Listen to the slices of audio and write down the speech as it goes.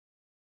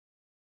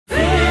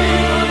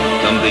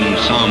something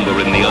somber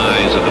in the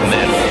eyes of the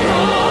men,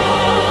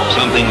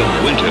 something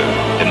of winter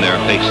in their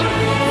faces.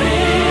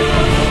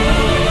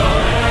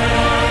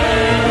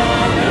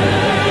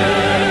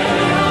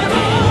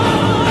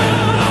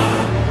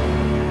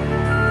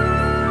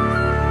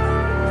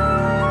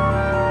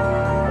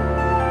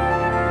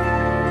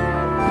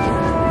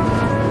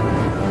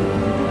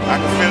 I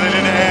can feel it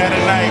in the air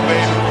tonight,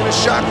 baby. It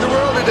shocked the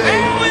world today.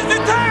 Now is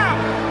the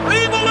time.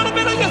 Leave a little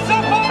bit of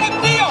yourself on the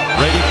field.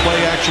 Brady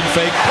play action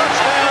fake.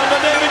 Touchdown to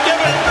David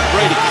Gibbons.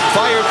 Brady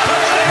fired.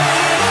 Touchdown.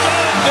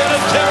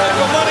 Vinatieri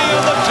for money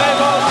on the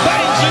table.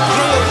 Bangs it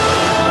through.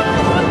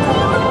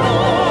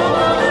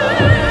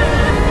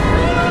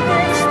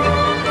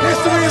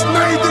 History is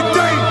made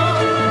today,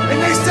 and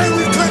they say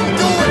we couldn't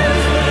do it.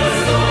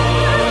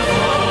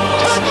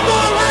 Touch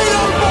ball right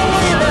over.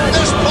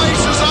 This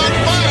place is on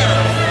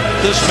fire.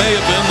 This may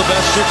have been the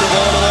best Super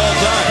Bowl of all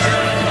time.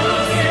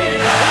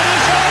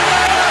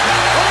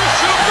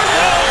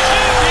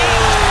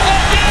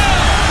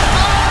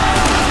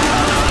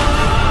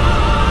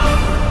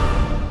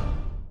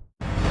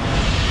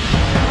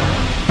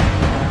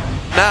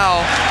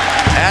 Now,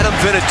 Adam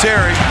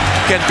Vinatieri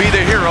can be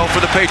the hero for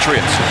the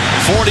Patriots.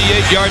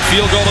 48-yard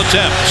field goal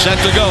attempt. Set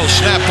to go.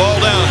 Snap ball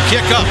down.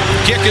 Kick up.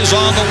 Kick is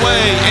on the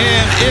way.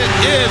 And it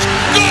is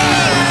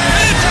good!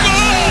 It's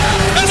good!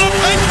 And the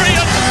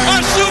Patriots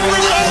are Super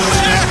Bowl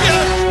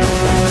champions!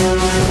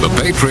 The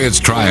Patriots'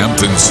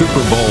 triumph in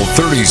Super Bowl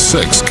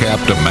 36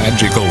 capped a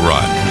magical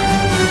run,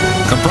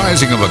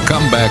 comprising of a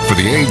comeback for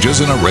the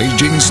ages in a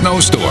raging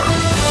snowstorm,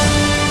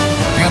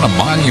 and a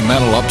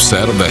monumental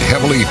upset of the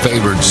heavily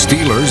favored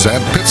Steelers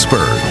at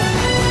Pittsburgh.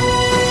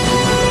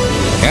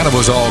 And it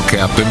was all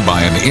captained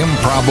by an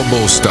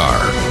improbable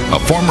star, a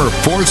former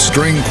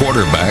fourth-string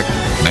quarterback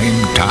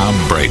named Tom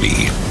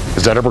Brady.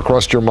 Has that ever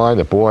crossed your mind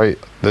that, boy,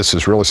 this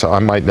is really, I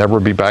might never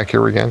be back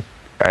here again?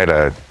 I had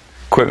an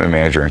equipment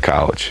manager in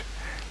college.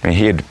 I mean,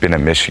 he had been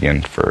in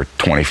Michigan for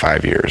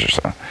 25 years or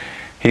so.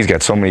 He's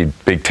got so many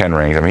Big Ten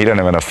rings. I mean, he doesn't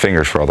have enough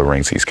fingers for all the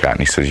rings he's got.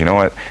 And he says, you know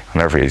what? I'll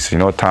never forget. He says, you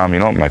know what, Tom? You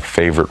know what my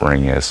favorite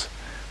ring is?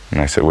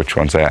 And I said, which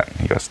one's that? And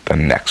he goes, the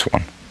next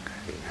one.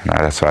 And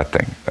that's what I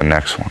think, the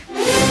next one.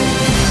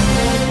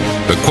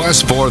 The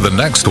quest for the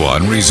next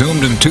one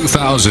resumed in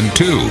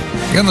 2002.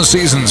 In the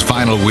season's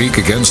final week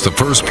against the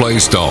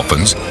first-place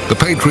Dolphins, the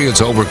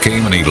Patriots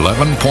overcame an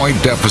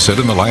 11-point deficit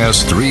in the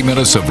last 3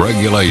 minutes of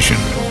regulation,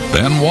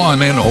 then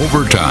won in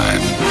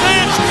overtime.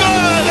 It's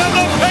good, and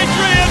the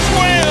Patriots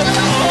win!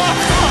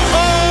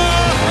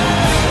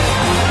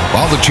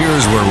 While the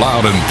cheers were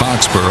loud in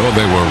Foxborough,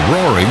 they were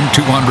roaring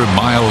 200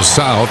 miles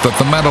south at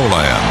the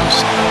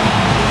Meadowlands.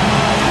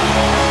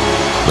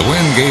 The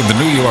win gave the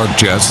New York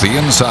Jets the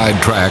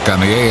inside track on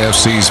the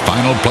AFC's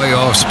final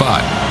playoff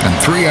spot, and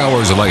 3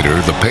 hours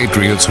later, the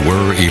Patriots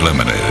were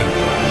eliminated.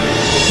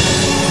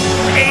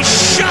 A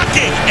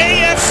shocking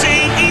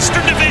AFC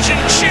Eastern Division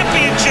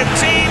championship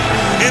team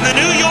in the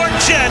New York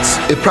Jets.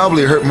 It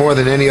probably hurt more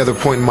than any other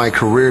point in my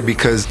career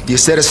because you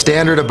set a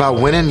standard about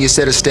winning, you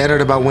set a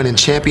standard about winning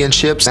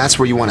championships. That's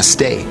where you want to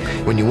stay.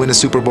 When you win a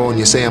Super Bowl and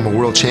you say I'm a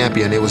world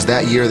champion, it was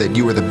that year that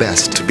you were the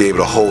best. To be able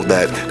to hold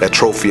that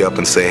trophy up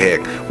and say,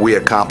 heck, we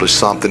accomplished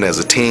something as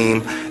a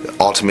team,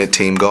 ultimate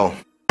team goal.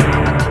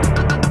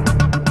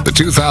 The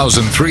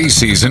 2003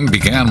 season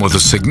began with a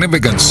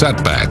significant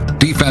setback.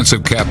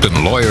 Defensive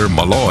captain Lawyer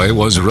Malloy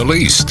was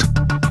released.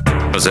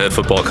 As a head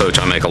football coach,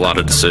 I make a lot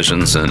of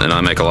decisions, and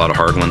I make a lot of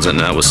hard ones, and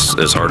that was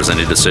as hard as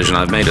any decision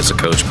I've made as a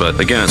coach. But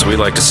again, as we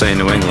like to say in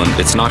New England,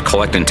 it's not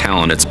collecting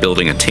talent, it's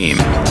building a team.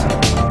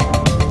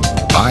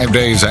 5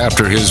 days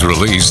after his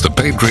release, the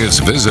Patriots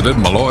visited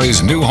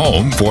Malloy's new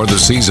home for the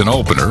season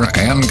opener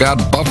and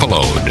got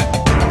buffaloed.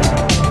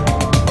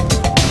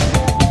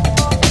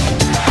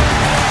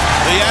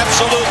 The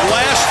absolute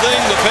last thing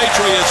the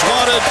Patriots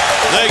wanted,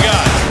 they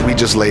got. We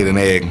just laid an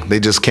egg. They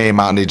just came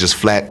out and they just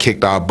flat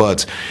kicked our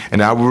butts.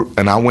 And I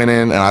went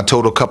in and I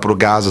told a couple of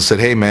guys, I said,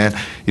 hey, man,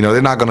 you know,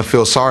 they're not going to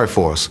feel sorry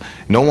for us.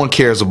 No one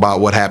cares about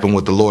what happened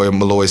with the Lawyer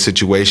Malloy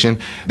situation.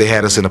 They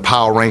had us in the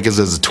power rankings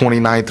as the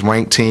 29th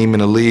ranked team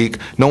in the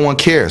league. No one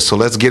cares. So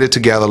let's get it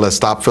together. Let's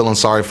stop feeling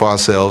sorry for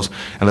ourselves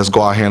and let's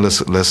go out here and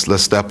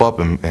let's step up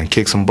and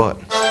kick some butt.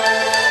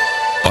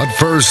 But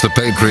first, the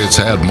Patriots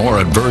had more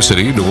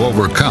adversity to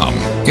overcome.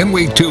 In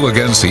Week 2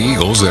 against the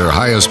Eagles, their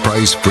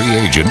highest-priced free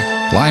agent,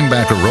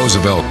 linebacker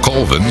Roosevelt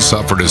Colvin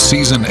suffered a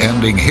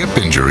season-ending hip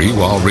injury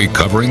while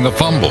recovering the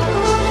fumble.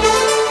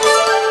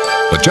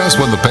 But just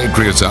when the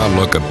Patriots'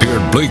 outlook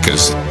appeared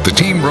bleakest, the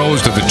team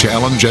rose to the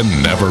challenge and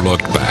never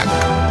looked back.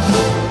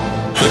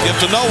 The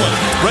gift to Nolan.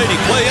 Brady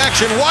play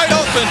action wide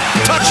open.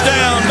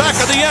 Touchdown back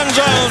of the end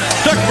zone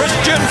to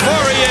Christian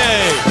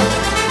Fourier.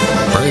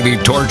 Brady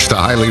torched the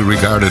highly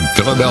regarded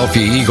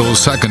Philadelphia Eagles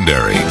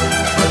secondary.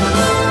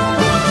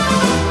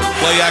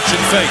 Play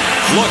action fake.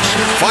 Looks,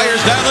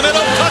 fires down the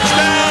middle.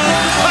 Touchdown!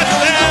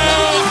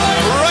 Touchdown!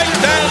 Right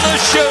down the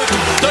chute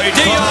to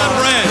Deion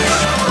Ranch.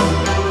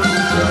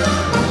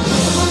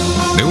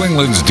 New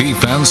England's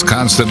defense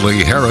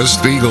constantly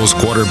harassed Eagles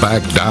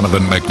quarterback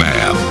Donovan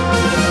McNabb.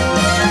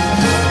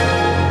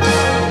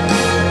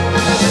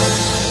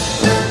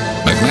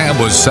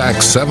 was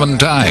sacked 7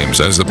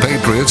 times as the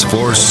Patriots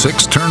forced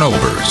 6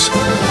 turnovers.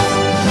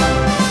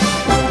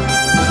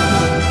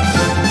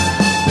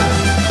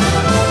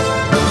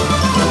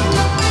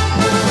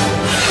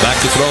 Back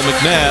to throw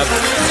McNabb.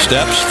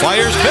 Steps,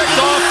 fires, picked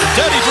off.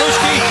 Teddy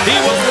Bruschi, he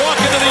will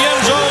walk into the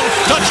end zone.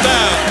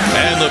 Touchdown.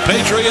 And the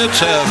Patriots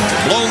have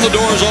blown the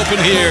doors open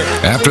here.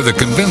 After the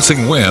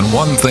convincing win,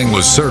 one thing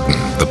was certain.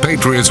 The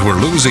Patriots were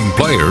losing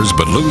players,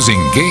 but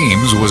losing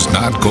games was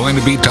not going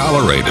to be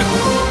tolerated.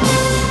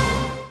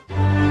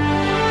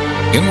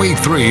 In Week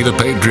 3, the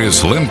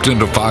Patriots limped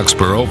into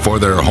Foxborough for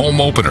their home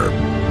opener.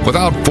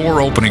 Without 4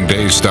 opening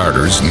day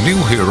starters,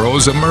 new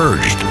heroes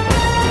emerged.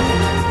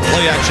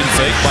 Play action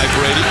fake by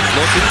Brady.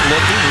 Looking.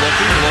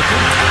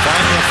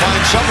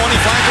 Find someone. He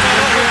finds him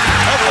over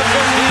at the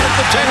 15, at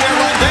the 10-yard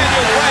line.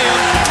 Daniel Graham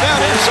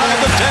down inside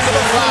the 10 to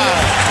the 5.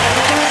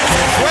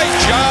 Great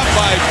job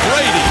by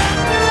Brady.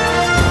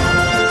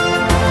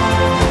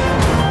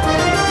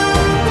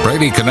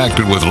 Brady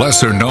connected with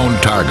lesser-known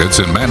targets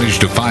and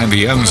managed to find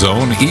the end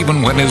zone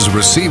even when his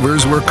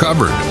receivers were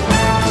covered.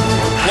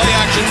 Play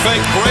action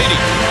fake Brady.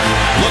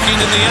 Looking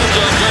in the end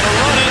zone, going to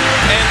run it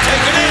and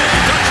take it in.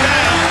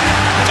 Touchdown.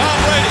 Tom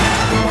Brady.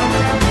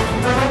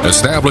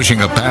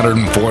 Establishing a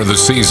pattern for the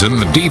season,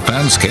 the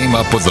defense came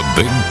up with a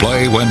big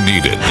play when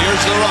needed.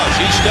 Here's the rush.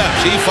 He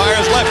steps. He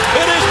fires left.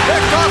 It is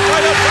picked off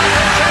right up front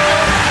from Samuel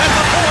at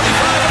the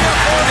 45, and the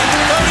 40,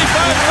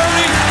 35,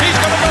 30. He's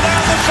going to go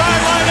down the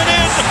sideline and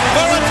in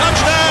for a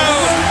touchdown.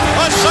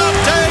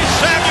 Asante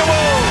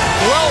Samuel.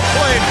 Well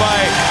played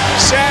by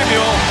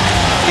Samuel.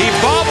 He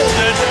bobbled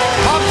it,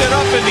 popped it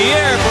up in the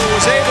air, but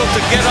was able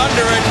to get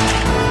under it.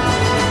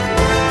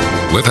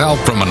 With help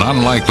from an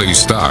unlikely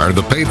star,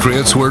 the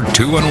Patriots were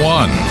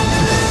 2-1.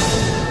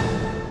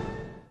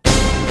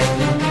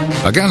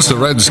 Against the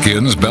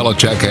Redskins,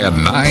 Belichick had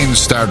 9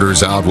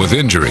 starters out with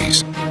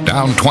injuries.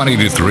 Down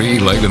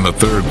 20-3 late in the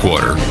third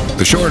quarter,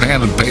 the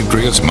shorthanded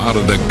Patriots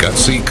mounted a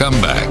gutsy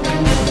comeback.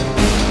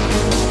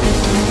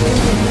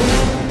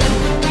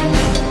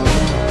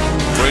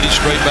 Brady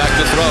straight back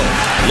to throw.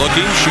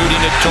 Looking,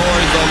 shooting it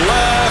toward the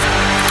left.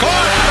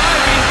 Caught,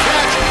 diving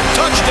catch.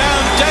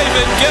 Touchdown,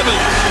 David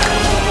Gibbons.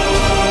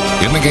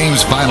 In the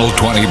game's final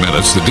 20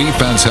 minutes, the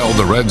defense held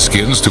the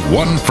Redskins to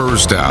 1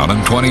 first down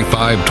and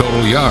 25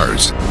 total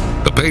yards.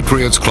 The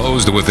Patriots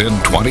closed to within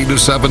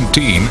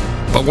 20-17,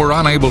 but were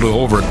unable to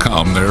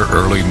overcome their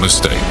early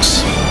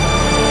mistakes.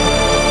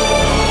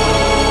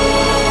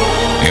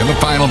 In the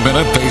final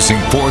minute, facing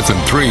 4th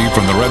and 3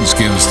 from the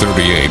Redskins'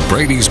 38,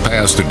 Brady's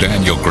pass to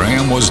Daniel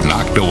Graham was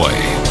knocked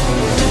away.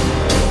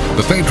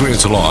 The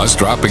Patriots lost,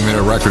 dropping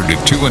their record to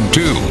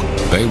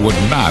 2-2. They would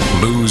not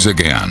lose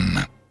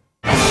again.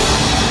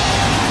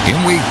 In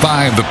Week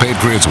 5, the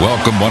Patriots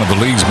welcomed one of the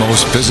league's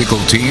most physical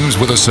teams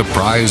with a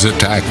surprise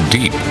attack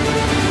deep.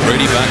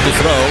 Brady back to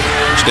throw.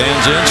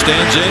 Stands in,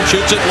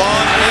 shoots it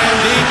long and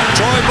deep.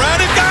 Troy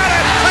Brown, he got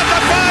it at the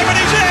 5, and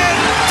he's in.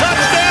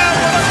 Touchdown,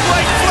 what a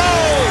great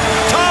throw.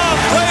 Tom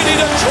Brady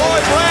to Troy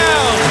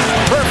Brown.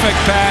 Perfect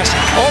pass,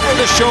 over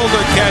the shoulder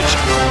catch.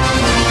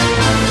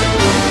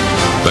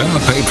 Then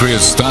the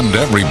Patriots stunned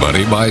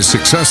everybody by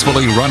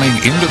successfully running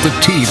into the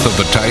teeth of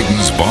the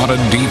Titans' vaunted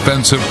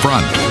defensive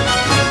front.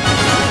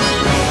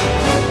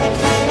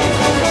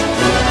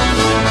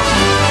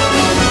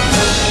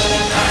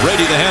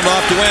 Brady the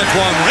handoff to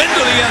Antoine, into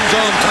the end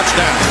zone,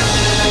 touchdown.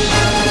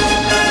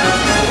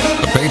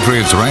 The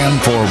Patriots ran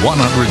for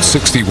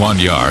 161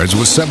 yards,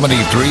 with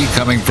 73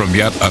 coming from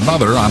yet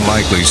another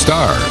unlikely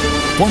star,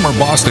 former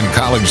Boston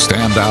College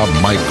standout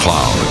Mike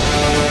Cloud.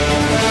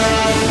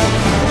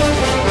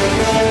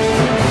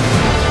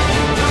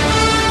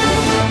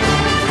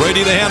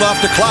 Brady the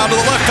handoff to Cloud to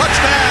the left,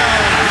 touchdown.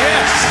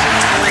 Yes.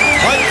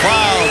 Mike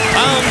Cloud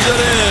pounds it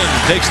in,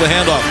 takes the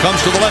handoff,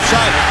 comes to the left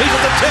side. He's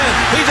at the 10,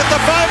 he's at the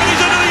 5, and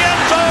he's into the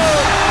end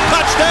zone.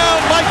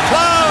 Touchdown, Mike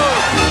Cloud.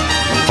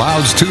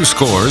 Cloud's 2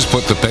 scores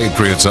put the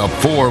Patriots up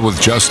 4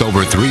 with just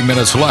over 3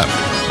 minutes left.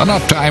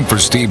 Enough time for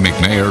Steve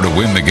McNair to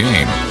win the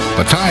game.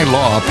 But Ty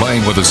Law,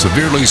 playing with a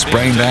severely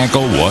sprained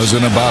ankle,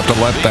 wasn't about to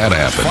let that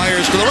happen.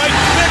 Fires to the right,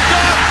 picked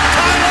up.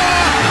 Ty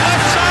Law,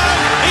 left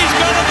side, he's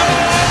going to go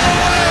all the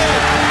way.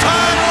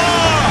 Ty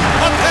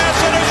Law, a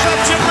pass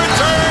interception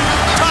return.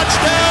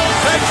 Touchdown,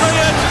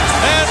 Patriots.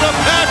 And the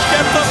Pats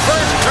get the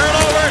first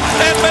turnover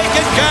and make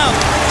it count.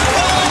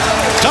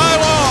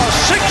 Ty Law,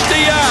 60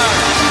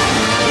 yards.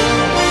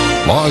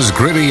 Law's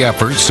gritty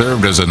effort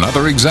served as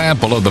another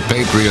example of the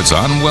Patriots'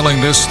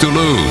 unwillingness to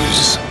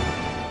lose.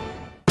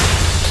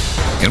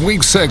 In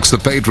Week 6, the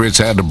Patriots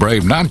had to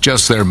brave not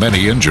just their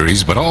many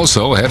injuries, but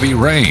also heavy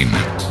rain.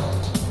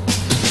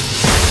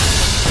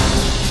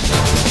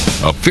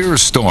 A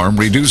fierce storm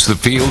reduced the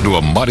field to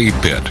a muddy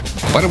pit,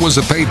 but it was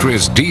the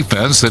Patriots'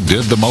 defense that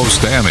did the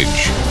most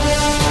damage.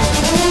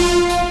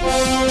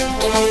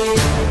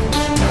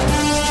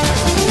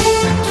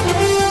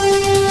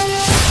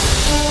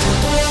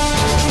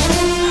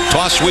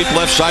 Toss sweep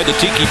left side to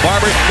Tiki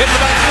Barber. Hit the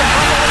backfield.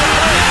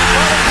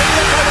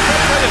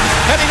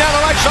 Heading down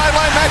the right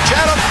sideline, Matt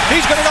Chatham.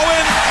 He's going to go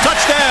in.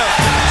 Touchdown.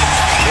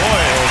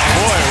 Boy, oh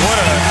boy, what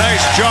a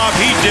nice job job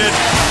he did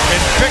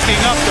in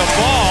picking up the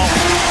ball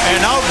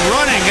and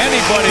outrunning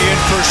anybody in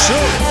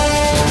pursuit.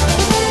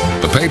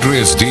 The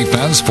Patriots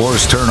defense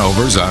forced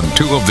turnovers on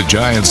 2 of the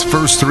Giants'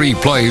 first 3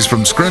 plays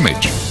from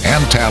scrimmage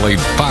and tallied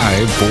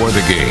 5 for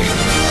the game.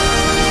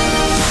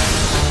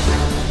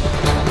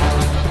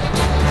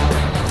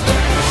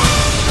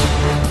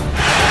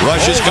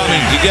 Rush is coming.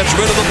 He gets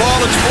rid of the ball.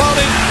 It's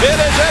floating. It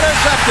is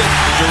intercepted.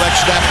 Direct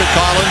snap to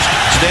Collins.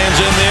 Stands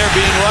in there,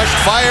 being rushed.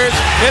 Fires.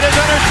 It is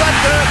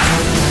intercepted.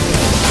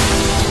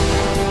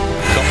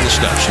 Couple of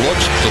steps.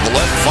 Looks to the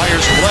left.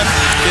 Fires to the left.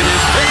 It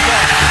is picked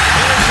up.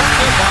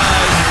 Intercepted by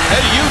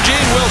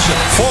Eugene Wilson.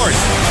 4th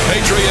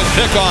Patriot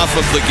pickoff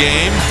of the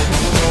game.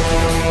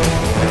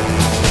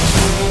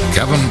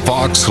 Kevin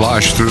Falk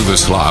sloshed through the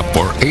slop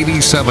for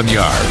 87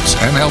 yards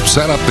and helped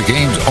set up the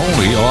game's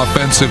only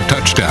offensive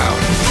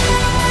touchdown.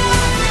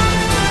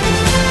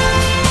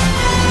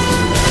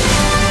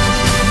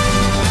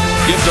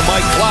 Give to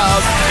Mike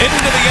Cloud,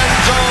 into the end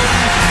zone,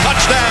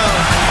 touchdown,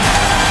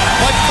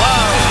 Mike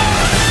Cloud.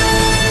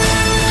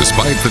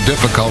 Despite the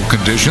difficult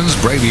conditions,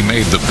 Brady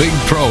made the big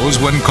throws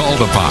when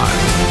called upon.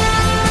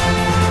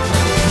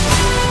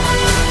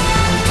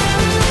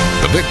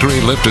 The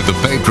victory lifted the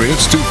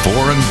Patriots to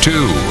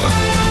 4-2.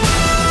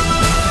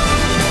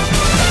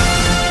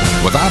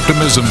 With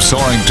optimism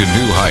soaring to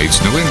new heights,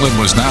 New England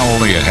was now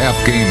only a half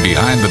game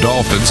behind the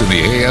Dolphins in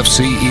the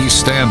AFC East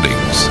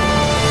standings.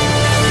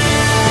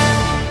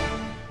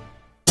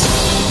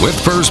 With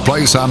first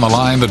place on the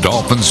line, the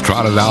Dolphins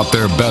trotted out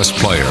their best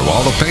player,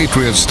 while the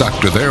Patriots stuck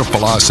to their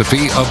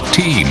philosophy of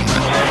team. 91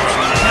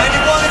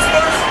 is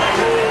first.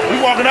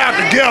 We walking out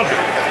together.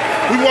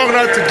 We walking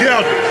out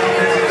together.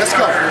 Let's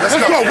go. Let's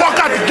go. Walk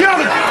out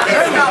together.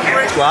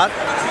 Go out,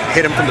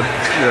 hit him from the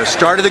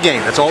start of the game.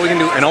 That's all we can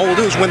do, and all we'll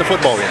do is win the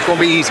football game. It's going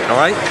to be easy, all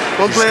right?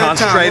 Just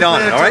concentrate on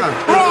it, all right?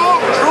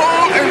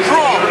 Draw, and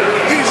draw.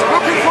 He's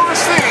looking for a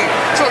seam.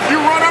 So if you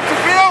run up the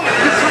field,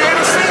 you create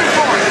a seam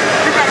for him.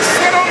 You got to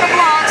sit on the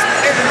blocks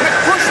and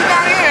push it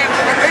down in,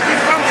 and they can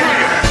come to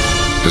you.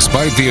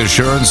 Despite the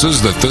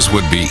assurances that this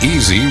would be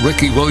easy,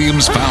 Ricky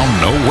Williams found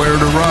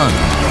nowhere to run.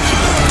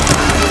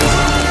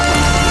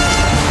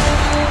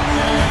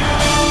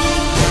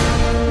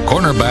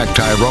 Cornerback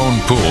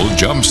Tyrone Poole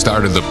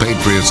jump-started the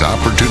Patriots'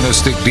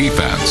 opportunistic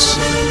defense.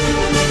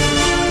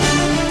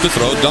 The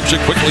throw, dumps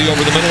it quickly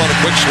over the middle on a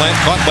quick slant,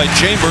 caught by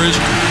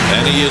Chambers,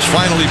 and he is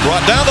finally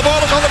brought down. The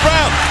ball is on the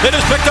ground. It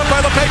is picked up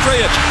by the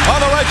Patriots. On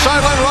the right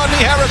sideline,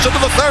 Rodney Harrison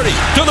to the 30.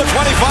 To the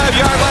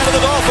 25-yard line of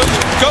the Dolphins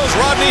goes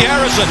Rodney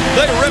Harrison.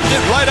 They ripped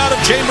it right out of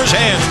Chambers'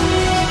 hand.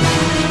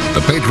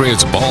 The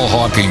Patriots'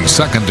 ball-hawking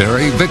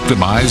secondary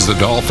victimized the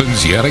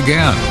Dolphins yet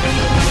again.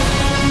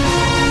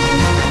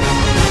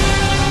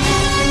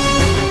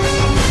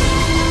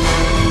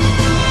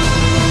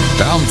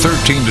 Down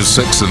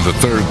 13-6 in the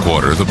third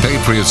quarter, the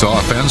Patriots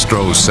offense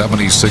drove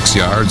 76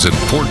 yards in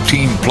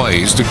 14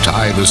 plays to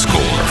tie the score.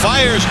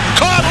 Fires,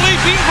 caught,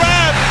 leaping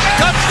grab,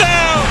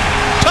 touchdown,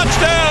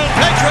 touchdown,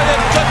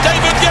 Patriots to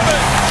David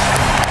Gibbons.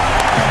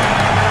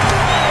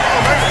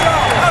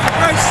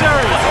 Great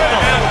series.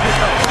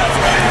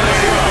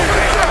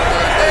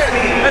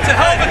 That's a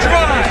hell of a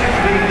drive.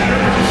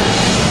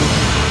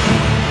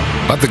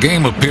 But the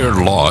game appeared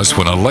lost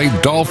when a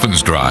late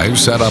Dolphins drive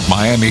set up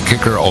Miami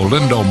kicker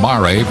Olindo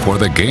Mare for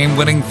the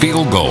game-winning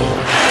field goal.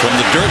 From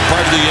the dirt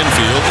part of the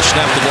infield, to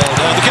snap the ball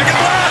down. The kick is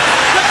blocked!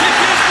 The kick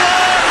is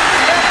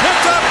blocked! And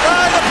picked up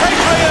by the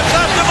Patriots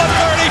up to the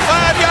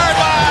 35-yard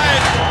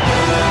line!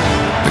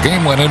 The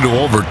game went into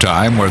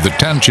overtime where the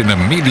tension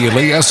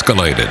immediately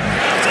escalated.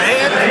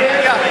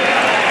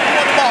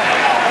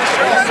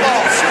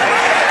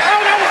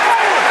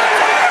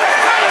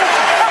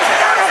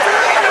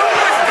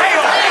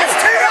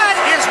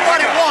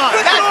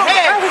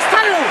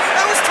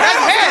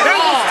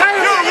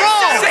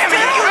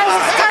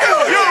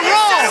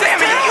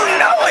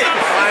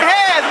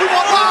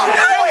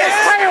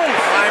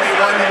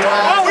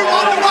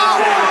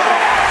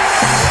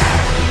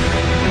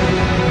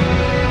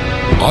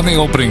 On the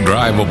opening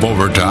drive of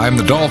overtime,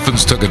 the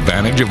Dolphins took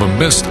advantage of a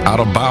missed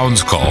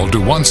out-of-bounds call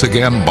to once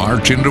again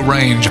march into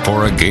range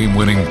for a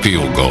game-winning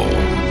field goal.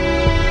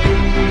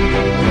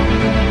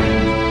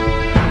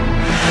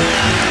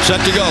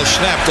 Set to go,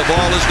 snap, the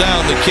ball is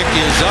down, the kick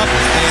is up,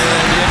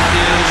 and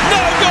it is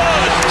no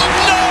good!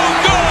 No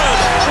good!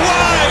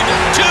 Wide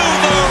to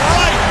the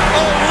right,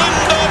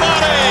 Olindo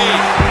Mare!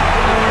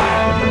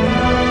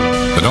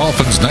 The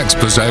Dolphins' next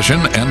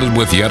possession ended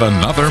with yet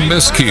another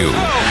miscue.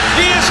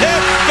 He is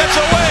hit, gets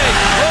away,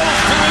 rolls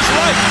to his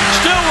right,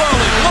 still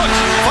rolling, looks,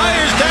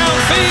 fires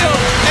downfield,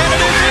 and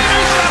it is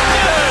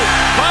intercepted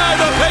by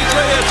the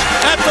Patriots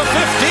at the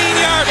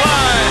 15-yard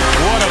line.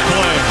 What a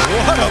play.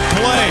 What a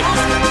play.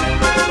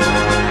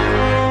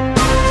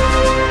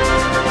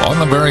 On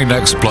the very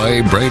next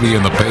play, Brady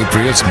and the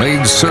Patriots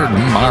made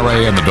certain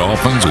Mare and the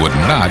Dolphins would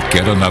not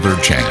get another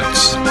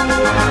chance.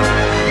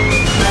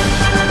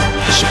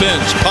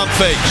 Spins, pump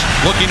fakes,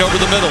 looking over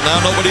the middle, now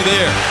nobody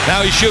there.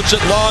 Now he shoots it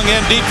long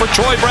and deep for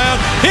Troy Brown.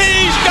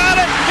 He's got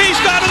it! He's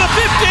got it to the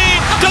 15,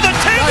 to the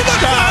 10, to the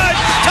 5!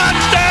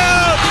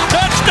 Touchdown!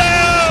 Touchdown!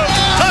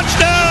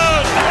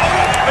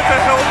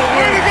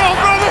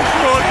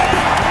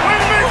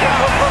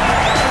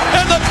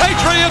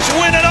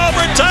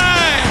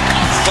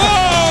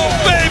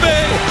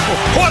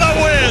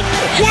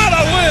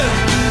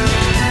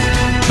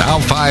 Now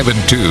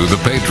 5-2, the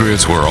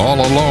Patriots were all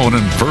alone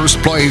in first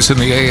place in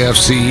the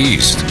AFC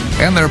East,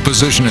 and their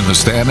position in the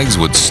standings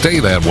would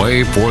stay that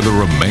way for the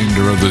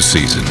remainder of the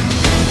season.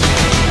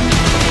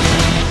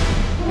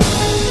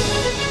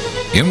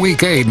 In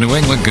Week 8, New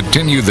England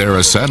continued their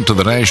ascent to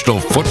the National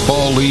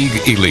Football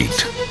League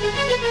elite.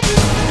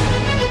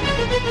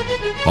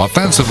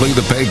 Offensively,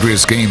 the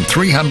Patriots gained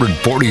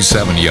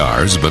 347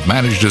 yards, but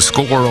managed to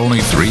score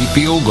only 3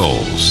 field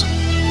goals.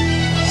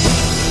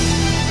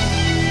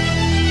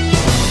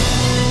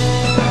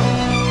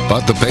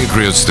 But the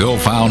Patriots still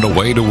found a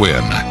way to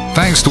win,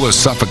 thanks to a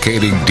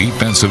suffocating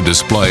defensive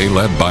display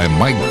led by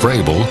Mike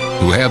Vrabel,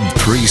 who had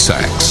 3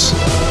 sacks.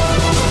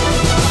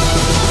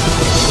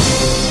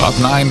 Up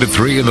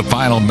 9-3 in the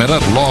final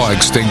minute, Law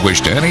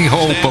extinguished any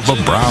hope of a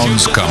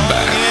Browns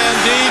comeback.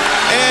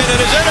 And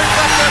it is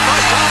intercepted by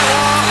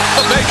Law.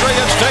 The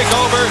Patriots take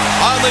over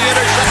on the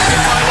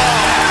interception by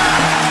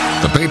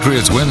Law. The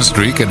Patriots' win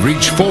streak had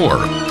reached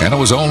 4, and it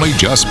was only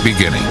just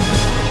beginning.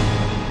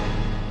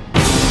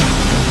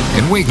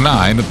 In Week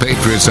 9, the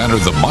Patriots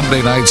entered the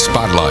Monday night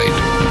spotlight.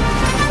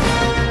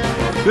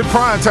 This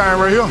prime time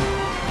right here.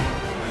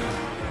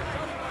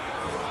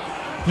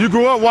 You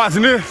grew up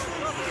watching this.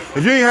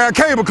 If you ain't had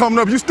cable coming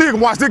up, you still can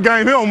watch this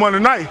game here on Monday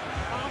night.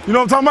 You know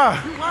what I'm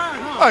talking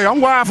about? Hey,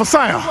 I'm wired for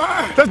sound.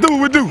 Let's do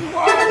what we do.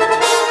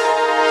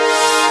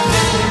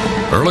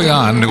 Early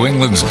on, New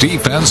England's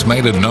defense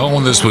made it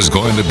known this was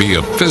going to be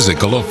a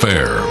physical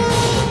affair.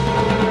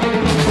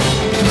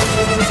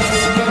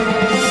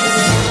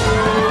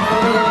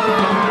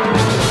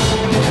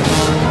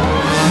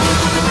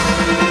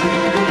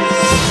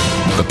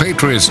 The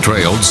Patriots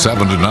trailed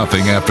 7-0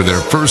 after their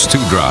first 2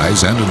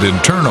 drives ended in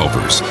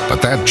turnovers,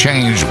 but that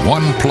changed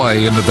one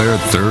play into their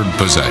 3rd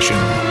possession.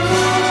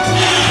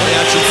 Play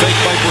action fake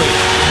by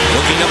Brady.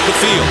 Looking up the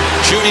field,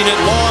 shooting it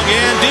long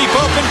and deep,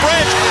 open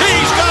Branch.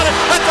 He's got it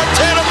at the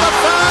 10 of the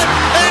 5,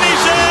 and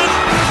he's in.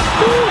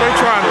 Ooh, they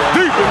trying it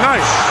deep and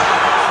nice.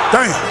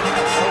 Damn.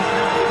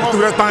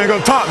 Threw that thing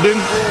up top,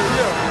 didn't he?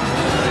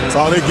 That's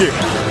all they get.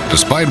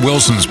 Despite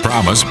Wilson's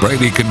promise,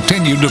 Brady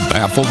continued to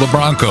baffle the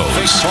Broncos.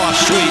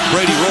 Toss sweep,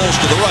 Brady rolls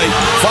to the right,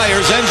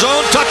 fires end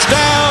zone,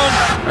 touchdown!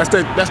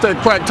 That's that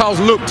crack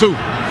toss look too.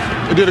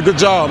 They did a good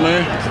job,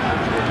 man.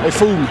 They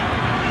fooled me.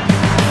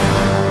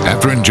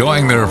 After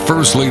enjoying their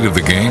first lead of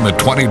the game at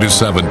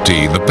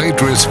 20-17, the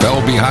Patriots fell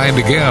behind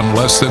again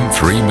less than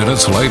 3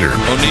 minutes later.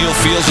 O'Neal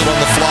fields it on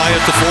the fly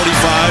at the 45,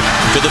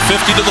 to the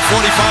 50, to the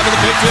 45 of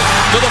the Patriots,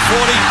 to the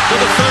 40, to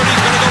the 30, he's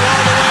going to go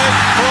all the way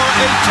for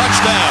a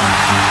touchdown.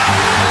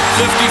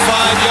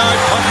 55-yard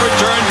punt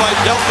return by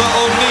Delta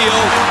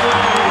O'Neal.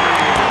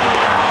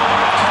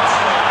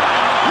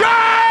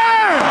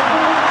 Yeah!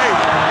 Hey,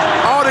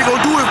 all they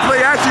gonna do is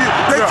play action.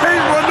 They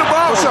can't run the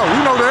ball. So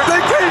you know that.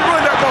 They can't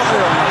run that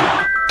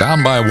ball.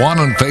 Down by 1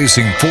 and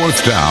facing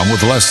 4th down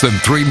with less than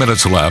 3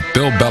 minutes left,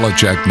 Bill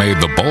Belichick made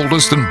the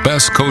boldest and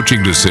best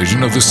coaching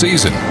decision of the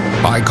season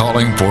by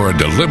calling for a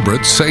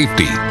deliberate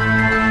safety.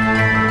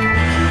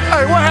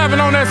 Hey, what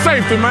happened on that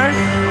safety, man?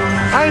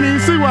 I ain't even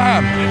see what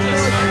happened.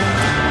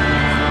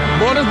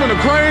 Boy, this been a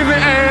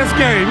crazy-ass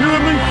game, you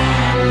with me?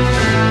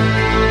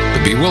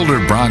 The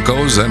bewildered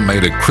Broncos then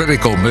made a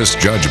critical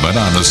misjudgment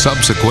on the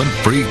subsequent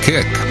free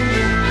kick.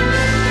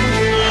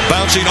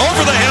 Bouncing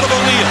over the head of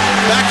O'Neal,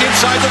 back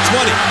inside the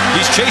 20.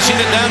 He's chasing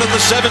it down at the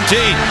 17.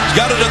 He's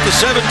got it at the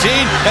 17,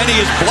 and he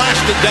is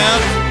blasted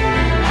down.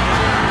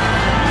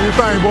 What do you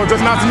think, boy? Just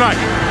not tonight.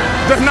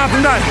 Just not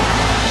tonight.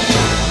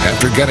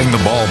 After getting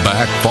the ball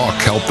back, Falk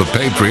helped the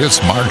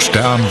Patriots march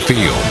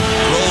downfield.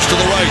 Rolls to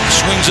the right,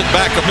 swings it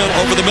back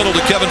over the middle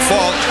to Kevin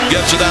Falk,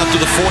 gets it out to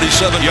the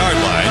 47-yard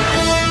line.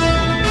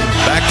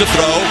 Back to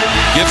throw,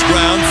 gives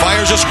ground,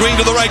 fires a screen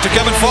to the right to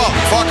Kevin Falk.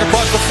 Falk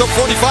across the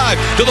 45,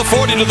 to the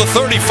 40, to the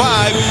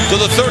 35, to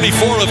the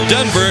 34 of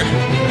Denver.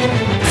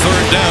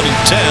 3rd down and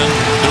 10,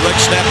 direct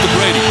snap to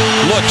Brady.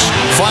 Looks,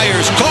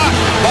 fires, caught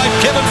by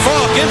Kevin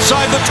Falk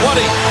inside the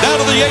 20.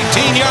 Down to the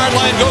 18-yard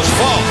line goes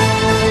Falk.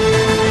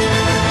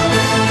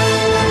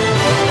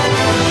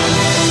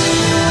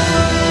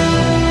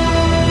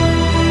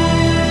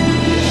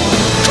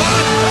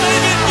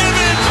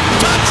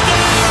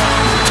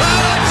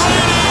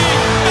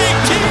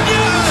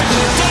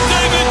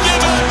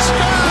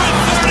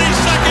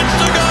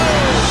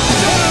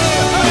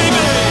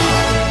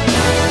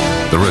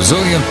 The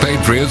resilient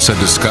Patriots had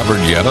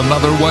discovered yet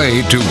another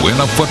way to win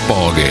a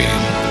football game.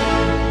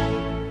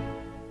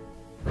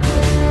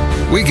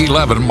 Week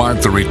 11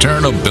 marked the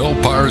return of Bill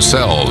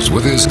Parcells,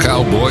 with his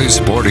Cowboys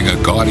sporting a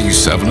gaudy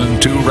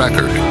 7-2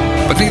 record.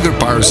 But neither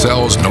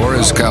Parcells nor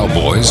his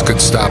Cowboys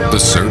could stop the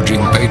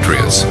surging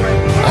Patriots.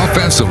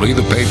 Offensively,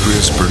 the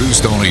Patriots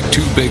produced only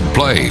 2 big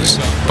plays,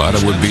 but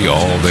it would be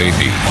all they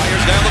need.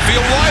 Fires down the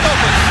field wide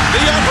open.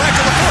 Beyond Branch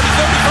to the 40,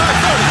 35,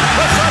 30.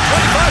 Left side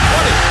 25,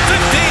 20,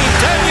 15,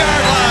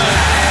 10-yard line.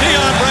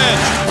 Beyond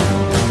Branch.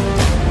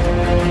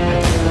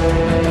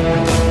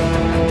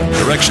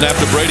 Direct snap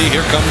to Brady.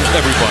 Here comes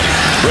everybody.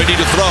 Brady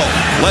to throw.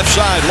 Left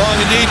side, long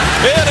and deep.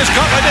 It is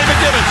caught by David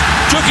Gibbons.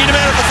 Juking him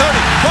in at the 30,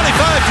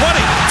 25, 20,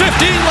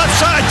 15, left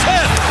side, 10.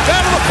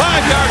 Down to the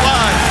 5-yard line.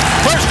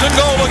 One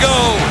goal to go.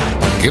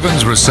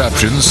 Gibbons'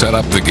 reception set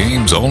up the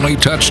game's only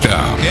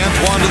touchdown.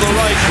 Antoine to the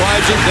right,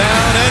 drives it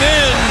down and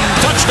in.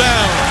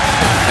 Touchdown.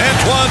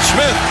 Antoine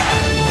Smith.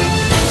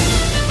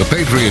 The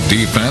Patriot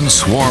defense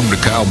swarmed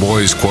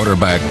Cowboys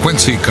quarterback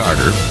Quincy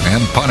Carter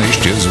and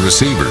punished his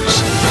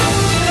receivers.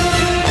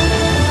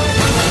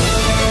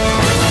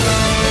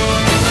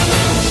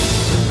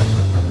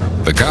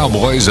 The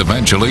Cowboys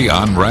eventually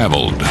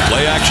unraveled.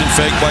 Play action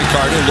fake by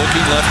Carter,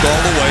 looking left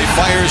all the way,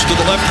 fires to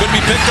the left, could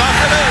be picked off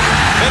and in.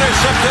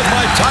 Intercepted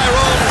by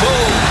Tyrone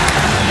Poole.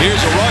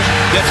 Here's a rush,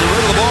 gets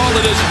rid of the ball,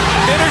 it is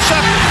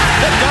intercepted,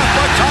 picked off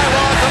by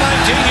Tyrone at the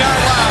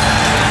 19-yard line.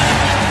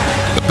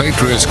 The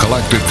Patriots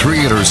collected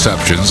 3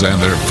 interceptions and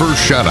their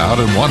first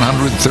shutout in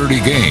 130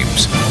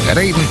 games.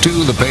 At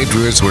 8-2, the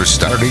Patriots were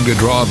starting to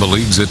draw the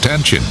league's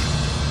attention.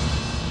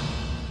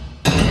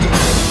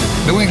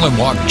 New England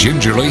walked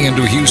gingerly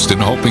into Houston,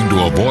 hoping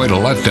to avoid a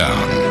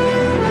letdown.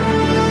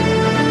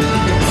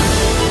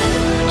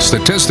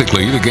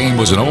 Statistically, the game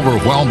was an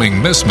overwhelming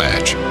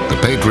mismatch. The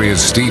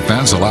Patriots'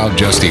 defense allowed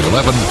just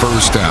 11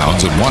 first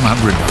downs and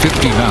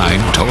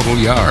 159 total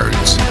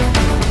yards.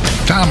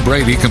 Tom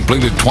Brady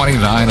completed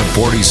 29 of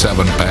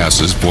 47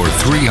 passes for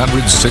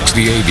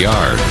 368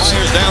 yards.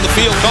 Fires down the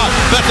field, caught.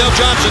 Bethel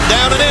Johnson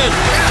down and in.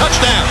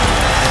 Touchdown.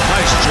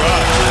 Nice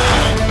drop.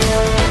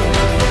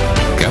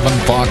 Kevin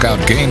Falk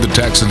outgained the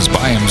Texans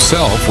by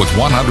himself with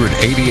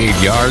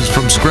 188 yards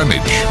from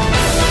scrimmage.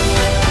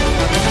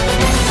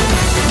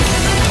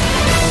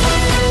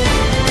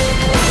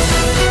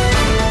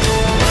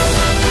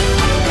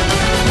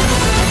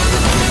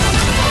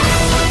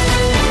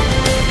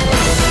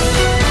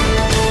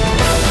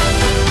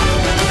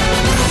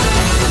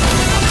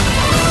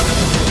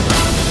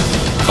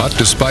 But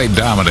despite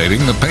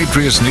dominating, the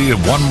Patriots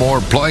needed one more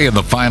play in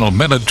the final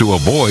minute to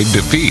avoid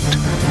defeat.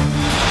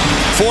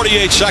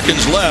 48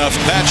 seconds left.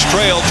 Pats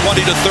trail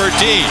 20-13.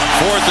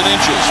 4th and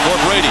inches for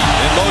Brady.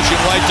 In motion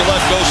right to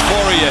left goes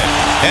Fourier.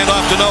 Hand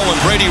off to no one.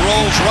 Brady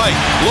rolls right.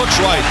 Looks.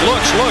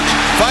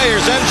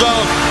 Fires end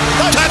zone.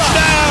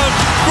 Touchdown!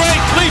 Great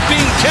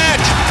leaping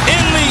catch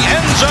in the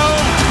end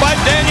zone by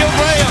Daniel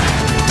Graham.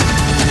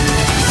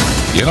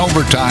 In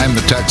overtime,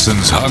 the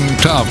Texans hung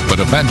tough but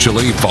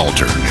eventually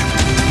faltered.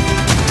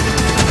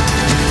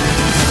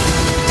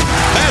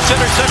 Pass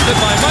intercepted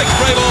by Mike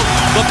Vrabel.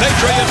 The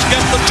Patriots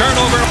get the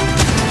turnover.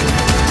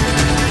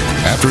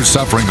 After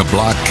suffering a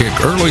block kick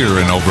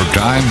earlier in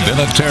overtime,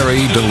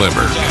 Vinatieri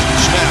delivered.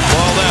 Snap,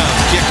 ball down.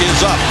 Kick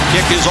is up.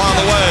 Kick is on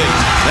the way.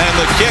 And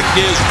the kick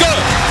is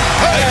good.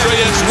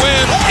 Patriots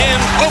win in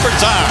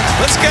overtime.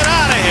 Let's get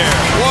out of here.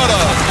 What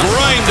a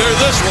grinder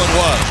this one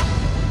was.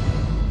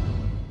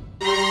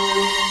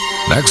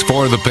 Next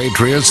for the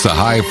Patriots, the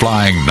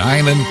high-flying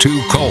 9-2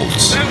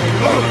 Colts.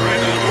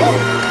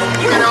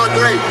 Get on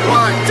 3.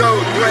 1, 2,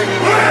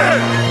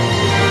 3.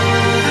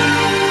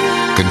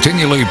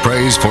 Continually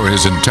praised for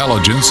his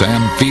intelligence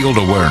and field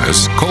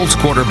awareness, Colts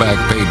quarterback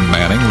Peyton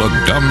Manning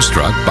looked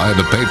dumbstruck by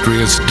the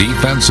Patriots'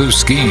 defensive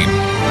scheme.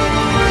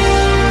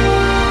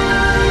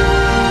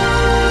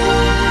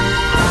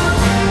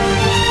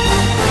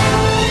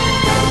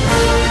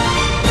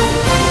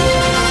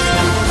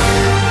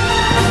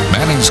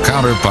 Manning's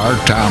counterpart,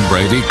 Tom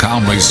Brady,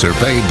 calmly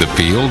surveyed the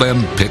field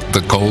and picked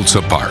the Colts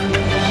apart.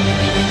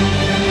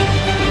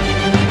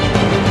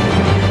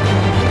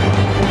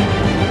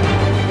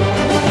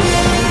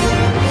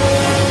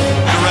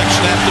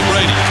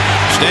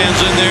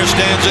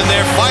 Stands in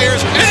there,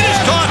 fires, and is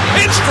caught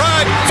in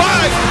stride.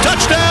 5,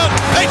 touchdown,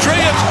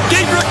 Patriots,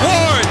 Dedrick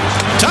Ward.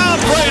 Tom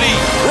Brady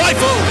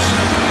rifles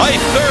a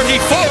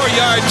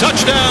 34-yard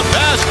touchdown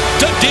pass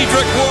to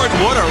Dedrick Ward.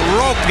 What a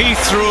rope he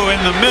threw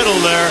in the middle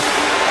there.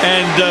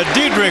 And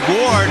Dedrick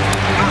Ward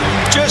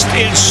just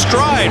in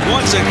stride.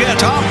 Once again,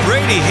 Tom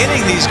Brady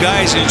hitting these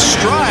guys in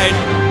stride.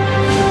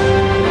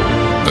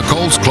 The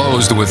Colts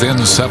closed within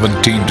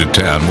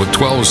 17-10 with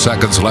 12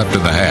 seconds left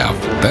in the half,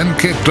 then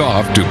kicked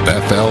off to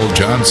Bethel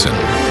Johnson.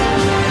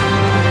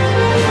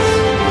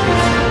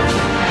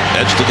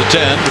 Heads to the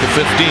 10, to the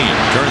 15,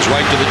 turns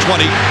right to the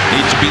 20,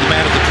 needs to be the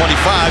man at the 25,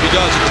 he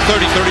does at the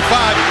 30, 35,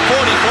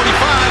 40,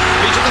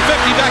 45, he's at the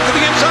 50, back to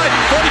the inside,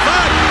 45,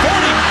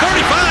 40,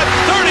 35,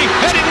 30,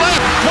 heading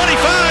left,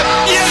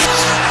 25, yes!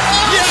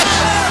 Yes!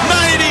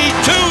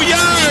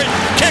 92-yard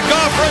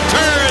kickoff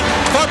return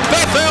for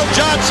Bethel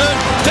Johnson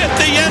at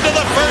the end of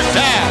the first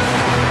half.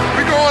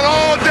 We're going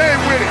all day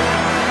with it.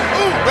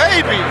 Ooh,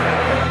 baby!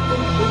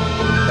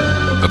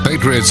 The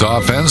Patriots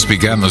offense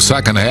began the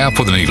second half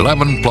with an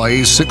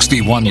 11-play,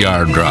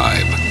 61-yard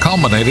drive,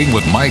 culminating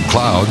with Mike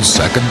Cloud's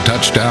second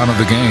touchdown of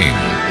the game.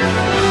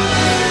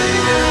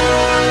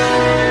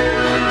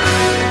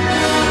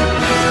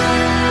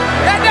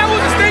 That was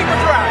a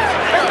statement drive.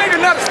 Let's make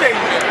another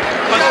statement.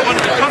 But when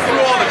they come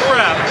through all the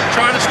crap,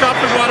 trying to stop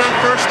the run on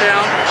first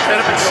down,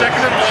 and if it's second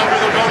and longer,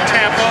 they'll go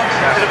Tampa,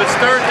 and if it's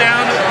third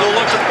down, they'll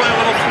look to play a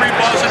little free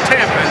balls in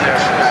Tampa in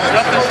there.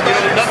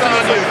 Nothing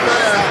unusual.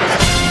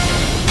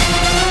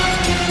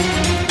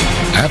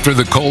 After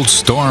the Colts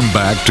stormed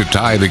back to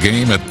tie the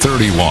game at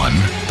 31,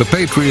 the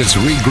Patriots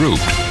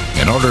regrouped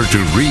in order to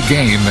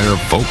regain their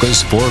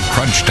focus for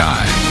crunch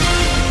time.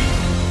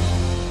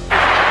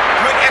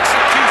 Good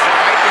execution,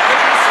 right? You're going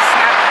to use the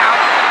snap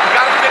out. You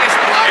got to finish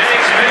blocks.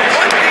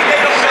 One thing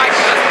they don't like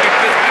is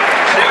because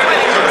they're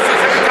letting losers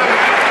every time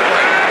we beat the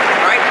play,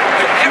 right?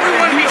 But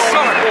everyone be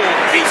sharp.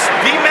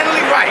 Be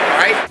mentally right,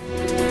 right?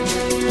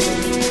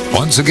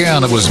 Once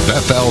again, it was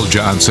Bethel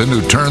Johnson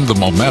who turned the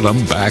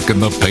momentum back in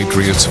the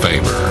Patriots'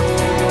 favor.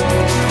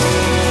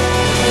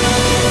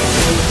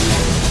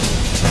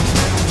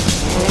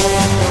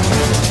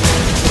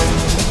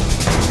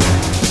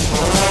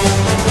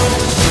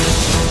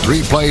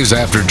 Three plays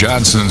after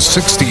Johnson's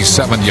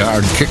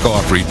 67-yard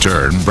kickoff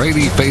return,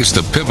 Brady faced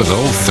a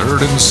pivotal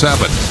 3rd and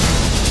 7.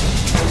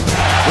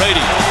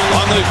 Brady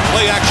on the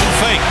play-action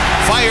fake,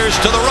 fires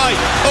to the right,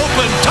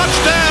 open,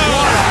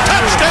 touchdown!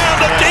 Touchdown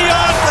to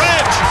Deion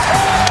Branch!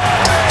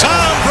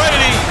 Tom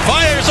Brady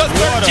fires a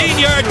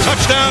 13-yard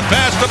touchdown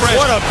pass to Branch.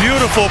 What a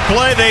beautiful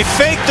play. They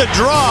faked the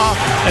draw,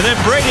 and then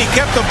Brady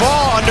kept the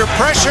ball under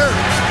pressure.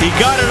 He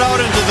got it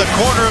out into the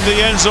corner of the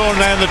end zone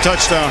and the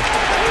touchdown.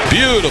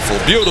 Beautiful,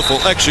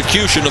 beautiful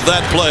execution of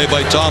that play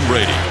by Tom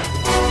Brady.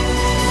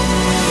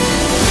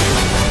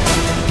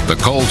 The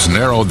Colts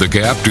narrowed the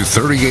gap to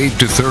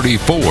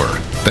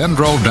 38-34, then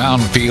drove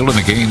downfield in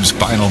the game's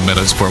final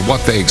minutes for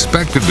what they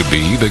expected to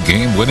be the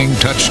game-winning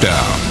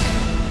touchdown.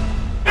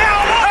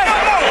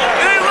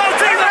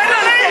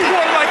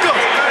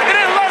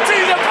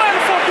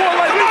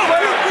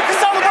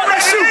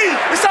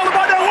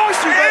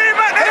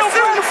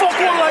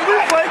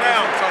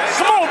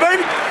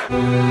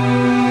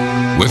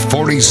 With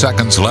 40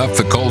 seconds left,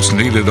 the Colts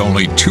needed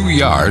only 2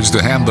 yards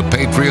to hand the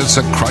Patriots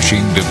a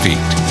crushing defeat.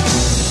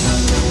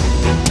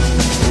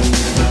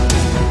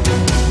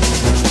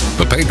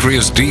 The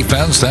Patriots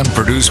defense then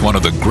produced one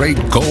of the great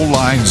goal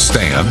line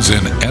stands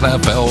in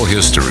NFL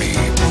history.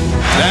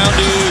 Down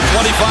to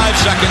 25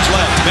 seconds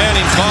left.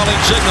 Manning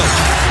calling signals.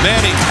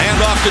 Manning,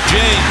 handoff to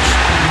James.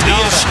 He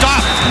is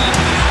stopped.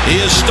 He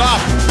is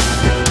stopped.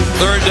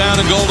 3rd down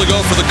and goal to go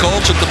for the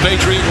Colts at the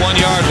Patriot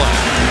 1-yard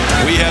line.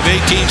 We have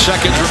 18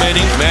 seconds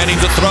remaining. Manning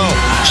to throw.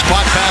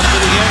 Spot pass to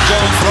the end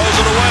zone. Throws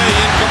it away.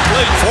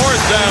 Incomplete.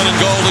 4th down and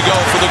goal to go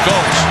for the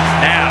Colts.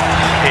 Now,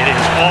 it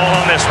is all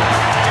on this one.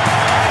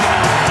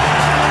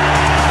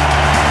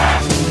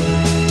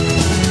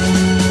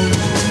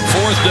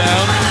 4th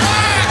down.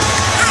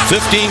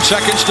 15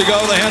 seconds to go.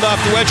 The handoff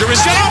to Edger. He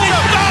is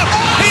stopped.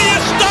 He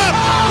is stopped.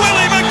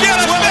 Willie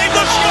McGinnis made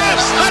the stop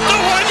at the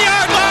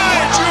 1-yard line.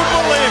 Would you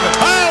believe it?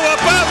 How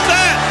about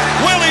that?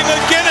 Willie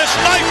McGinnis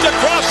knifed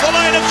across the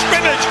line of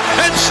scrimmage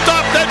and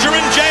stopped Edger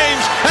and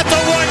James at the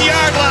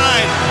 1-yard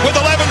line. With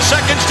 11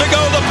 seconds to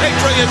go, the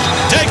Patriots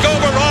take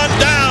over on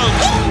downs.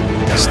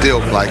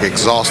 Still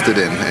exhausted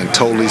and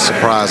totally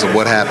surprised at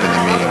what happened.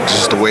 I mean,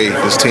 just the way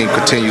this team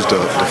continues to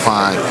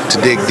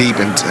dig deep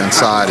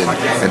inside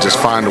and just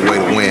find a way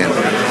to win.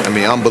 I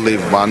mean,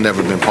 unbelievable. I've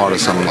never been part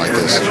of something like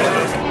this.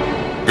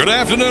 Good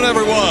afternoon,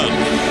 everyone.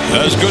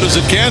 As good as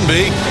it can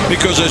be,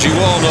 because as you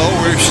all know,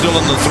 we're still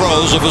in the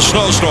throes of a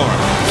snowstorm.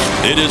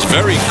 It is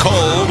very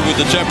cold with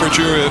the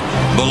temperature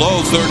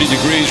below 30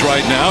 degrees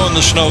right now, and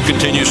the snow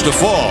continues to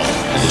fall.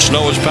 The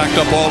snow is packed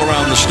up all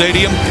around the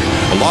stadium.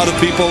 A lot of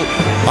people,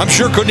 I'm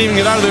sure, couldn't even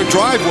get out of their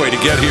driveway to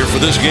get here for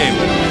this game.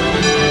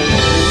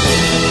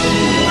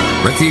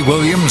 Ricky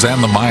Williams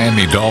and the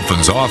Miami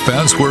Dolphins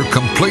offense were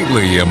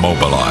completely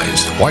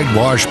immobilized,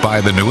 whitewashed by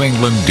the New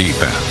England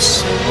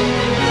defense.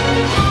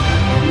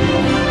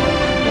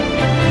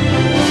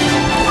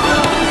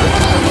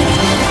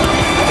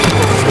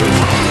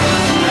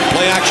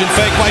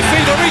 Fake by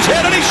Fiedler, he's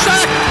hit and he's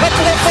sacked. A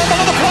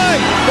fumble on the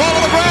play. Ball on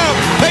the ground.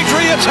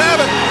 Patriots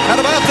have it at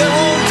about their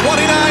own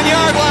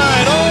 29-yard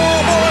line.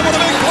 Oh boy, what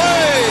a big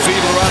play.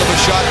 Fiedler out of a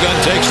shotgun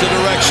takes the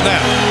direct snap.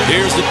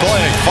 Here's the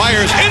play.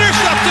 Fires,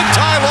 intercepted,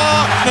 Ty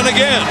Law. And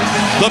again,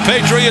 the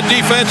Patriot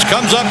defense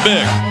comes up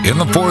big. In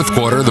the 4th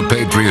quarter, the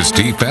Patriots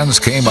defense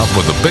came up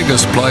with the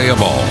biggest play of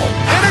all.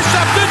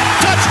 Intercepted,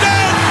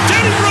 touchdown,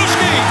 Teddy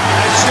Bruschi.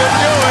 That should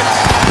do it.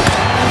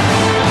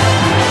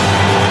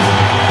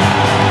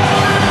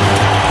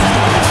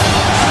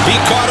 He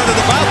caught it at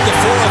about the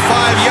 4 or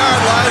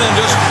 5-yard line and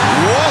just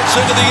waltzed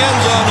into the end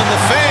zone, and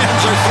the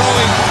fans are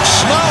throwing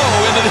snow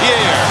into the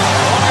air.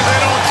 As long as they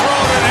don't throw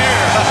it in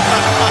here.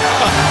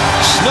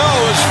 Snow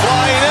is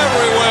flying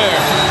everywhere.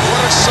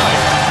 What a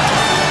sight.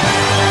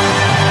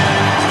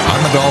 On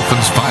the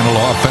Dolphins' final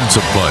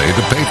offensive play,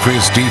 the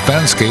Patriots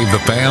defense gave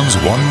the fans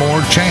one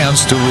more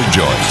chance to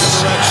rejoice.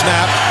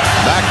 Snap,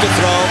 back to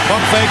throw,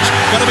 pump fakes,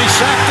 going to be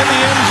sacked in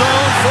the end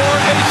zone for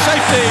a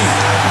safety.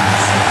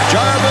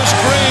 Jarvis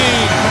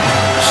Green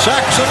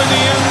sacks him in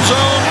the end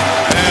zone,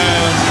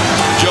 and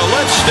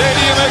Gillette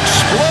Stadium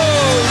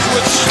explodes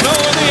with snow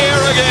in the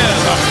air again.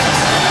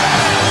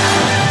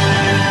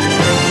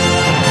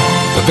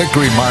 The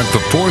victory marked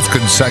the 4th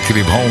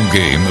consecutive home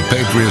game the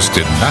Patriots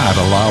did not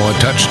allow a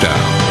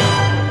touchdown.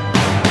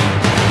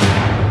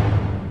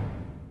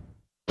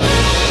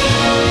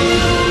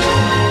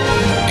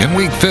 In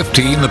Week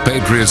 15, the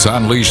Patriots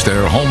unleashed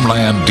their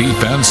homeland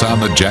defense on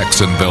the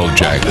Jacksonville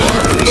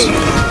Jaguars.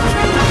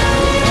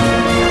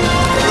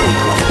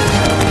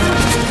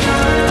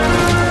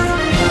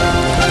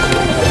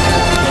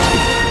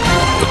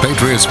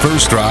 Patriots'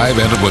 first drive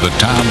ended with a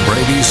Tom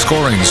Brady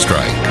scoring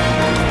strike.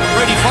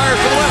 Brady fires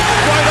to the left.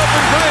 Wide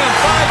open Graham.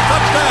 5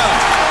 touchdown.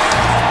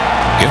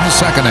 In the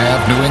second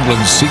half, New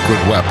England's secret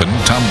weapon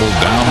tumbled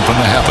down from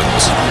the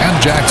heavens,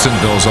 and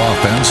Jacksonville's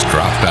offense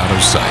dropped out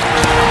of sight.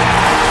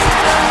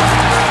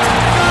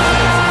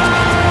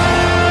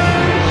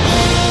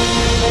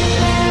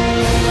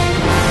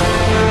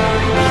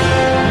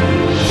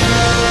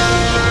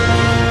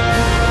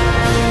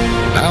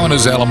 Now in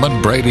his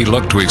element, Brady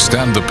looked to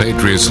extend the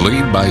Patriots'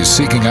 lead by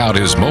seeking out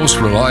his most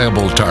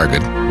reliable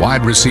target,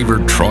 wide receiver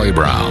Troy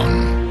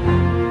Brown.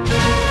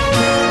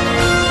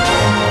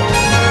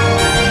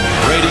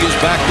 Brady is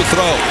back to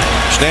throw.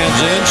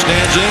 Stands in,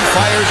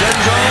 fires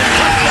end zone.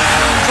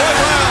 Touchdown, Troy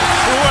Brown.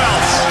 Who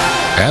else?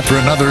 After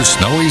another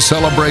snowy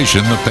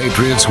celebration, the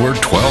Patriots were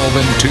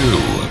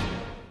 12-2.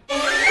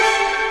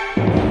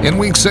 In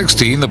Week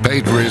 16, the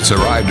Patriots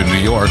arrived in New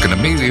York and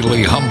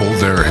immediately humbled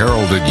their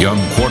heralded young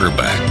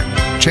quarterback.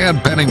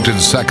 Chad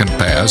Pennington's second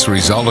pass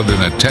resulted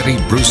in a Teddy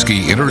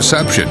Bruschi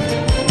interception.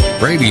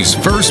 Brady's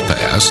first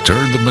pass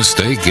turned the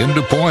mistake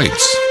into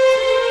points.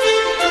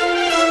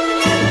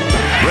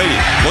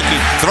 Brady looking,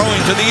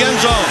 throwing to the end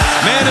zone.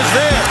 Man is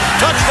there.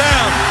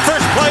 Touchdown.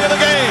 First play of the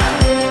game.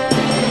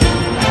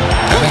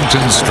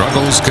 Pennington's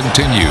struggles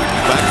continued.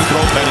 Back to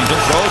throw.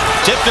 Pennington throws.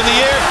 Tipped in the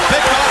air.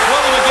 Picked off.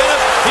 Willie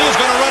McGinnis. He's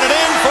going to run it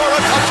in for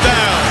a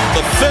touchdown.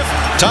 The 5th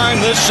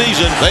time this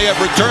season they have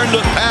returned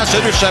a pass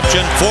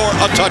interception for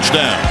a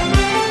touchdown.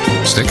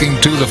 Sticking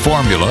to the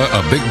formula,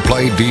 a big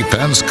play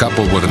defense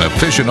coupled with an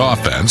efficient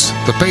offense,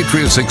 the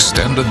Patriots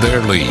extended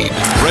their lead.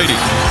 Brady,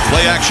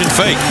 play action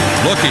fake.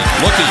 Looking,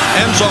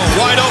 end zone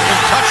wide open.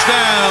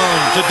 Touchdown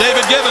to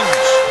David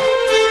Gibbons.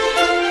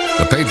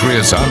 The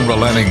Patriots'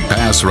 unrelenting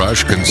pass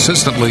rush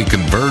consistently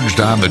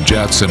converged on the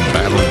Jets'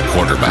 embattled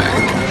quarterback,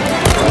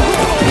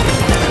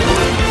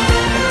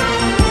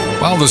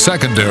 while the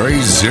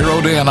secondary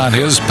zeroed in on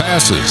his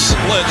passes.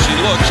 Blitz, he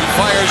looks, he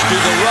fires to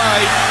the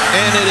right,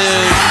 and it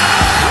is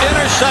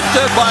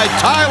intercepted by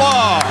Ty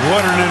Law.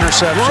 What an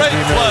interception.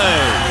 Great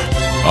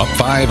play. Up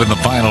 5 in the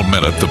final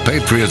minute, the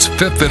Patriots'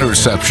 5th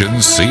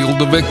interception sealed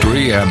the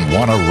victory and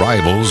won a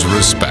rival's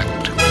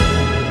respect.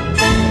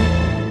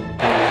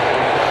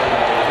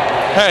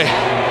 Hey,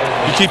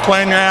 you keep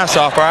playing your ass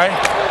off, all right?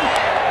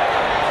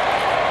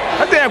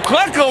 That damn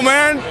Klecko,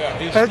 man.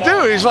 That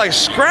dude, he's like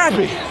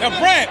scrappy. Now,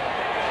 Brent.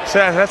 So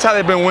that's how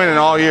they've been winning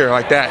all year,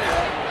 like that.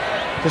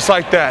 Just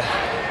like that.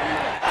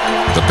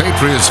 The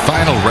Patriots'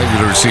 final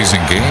regular season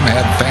game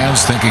had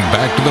fans thinking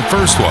back to the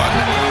first one.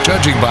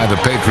 Judging by the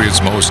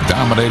Patriots' most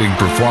dominating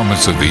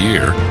performance of the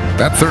year,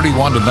 that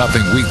 31-0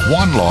 Week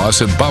 1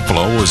 loss in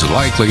Buffalo was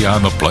likely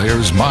on the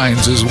players'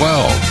 minds as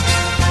well.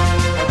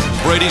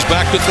 Brady's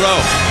back to throw.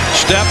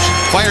 Steps,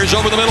 fires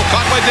over the middle,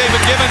 caught by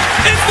David Gibbons,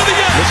 into the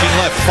end. Looking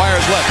left,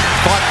 fires left,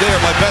 caught there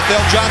by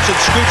Bethel Johnson,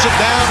 scoots it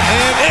down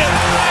and in.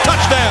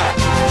 Touchdown.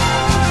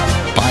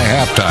 By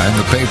halftime,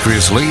 the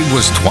Patriots' lead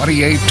was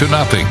 28-0.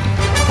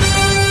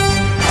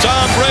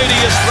 Tom Brady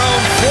has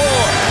thrown 4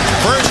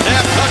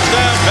 first-half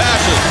touchdown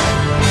passes.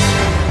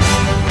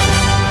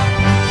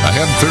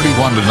 Ahead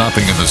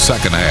 31-0 in the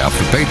second half,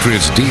 the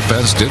Patriots'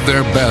 defense did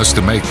their best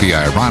to make the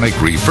ironic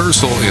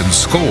reversal in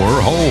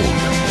score hold.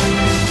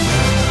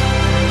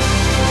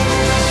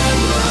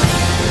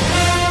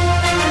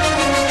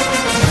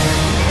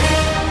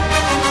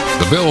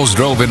 The Bills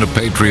drove into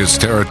Patriots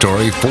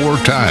territory 4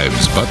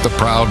 times, but the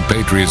proud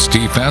Patriots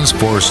defense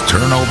forced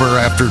turnover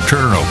after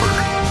turnover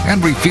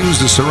and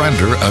refused to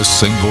surrender a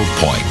single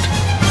point.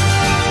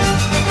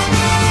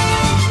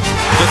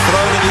 The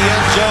throw to the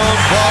end zone,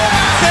 ball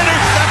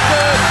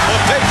intercepted. The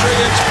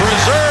Patriots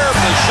preserve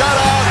the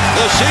shutout.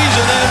 The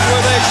season ends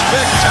with a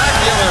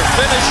spectacular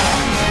finish.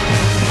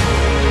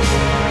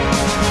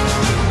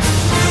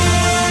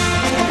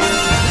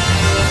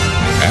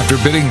 After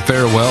bidding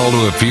farewell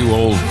to a few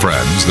old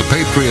friends, the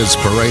Patriots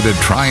paraded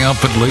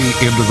triumphantly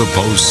into the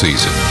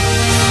postseason.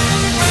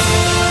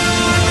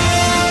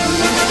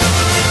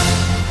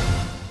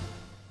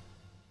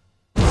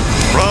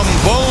 From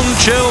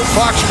bone-chilled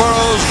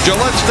Foxborough's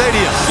Gillette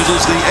Stadium, it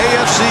is the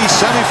AFC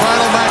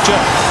semifinal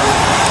matchup.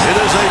 It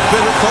is a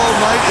bitter cold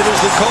night. It is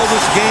the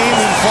coldest game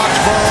in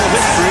Foxborough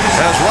history,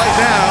 as right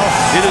now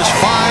it is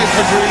 5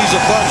 degrees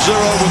above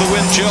zero with a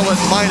wind chill at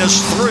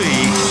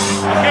 -3.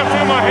 I can't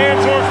feel my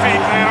hands or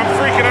feet, man. I'm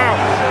freaking out.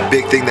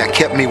 Big thing that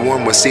kept me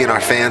warm was seeing our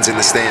fans in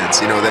the stands.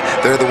 You know,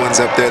 they're the ones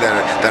up there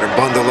that are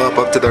bundled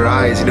up to their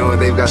eyes. You know,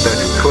 and they've got the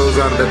clothes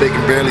on that they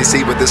can barely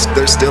see, but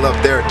they're still up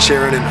there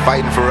cheering and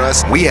fighting for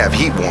us. We have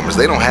heat warmers.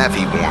 They don't have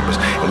heat warmers.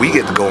 And we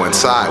get to go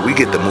inside. We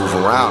get to move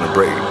around and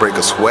break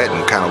a sweat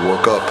and kind of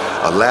work up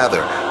a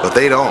lather. But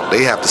they don't.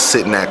 They have to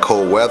sit in that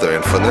cold weather.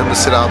 And for them to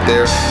sit out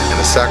there and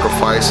to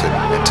sacrifice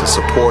and to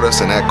support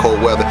us in that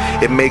cold weather,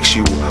 it makes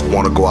you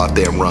want to go out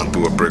there and run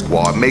through a brick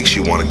wall. It makes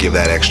you want to give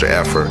that extra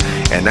effort.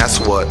 And that's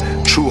what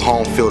true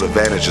home field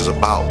advantage is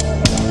about.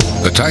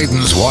 The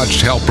Titans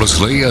watched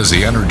helplessly as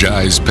the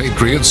energized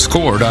Patriots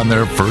scored on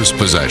their first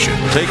possession.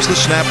 Takes the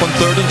snap on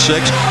 3rd and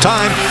 6.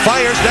 Time,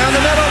 fires down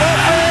the middle,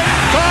 open,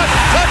 caught,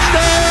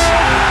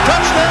 touchdown!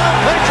 Touchdown,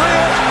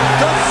 Patriots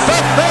to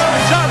Bethel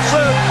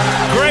Johnson.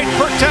 Great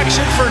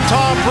protection for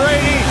Tom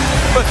Brady.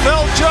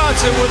 Bethel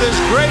Johnson, with his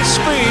great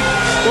speed,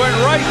 went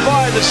right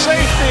by the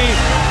safety.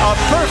 A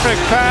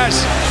perfect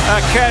pass,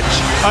 a catch,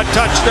 a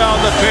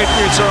touchdown. The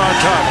Patriots are on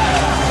top.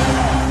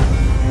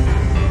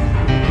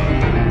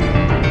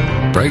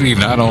 Brady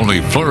not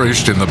only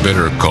flourished in the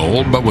bitter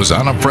cold, but was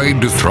unafraid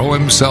to throw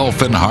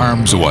himself in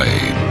harm's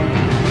way.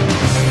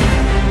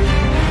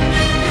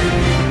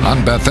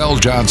 On Bethel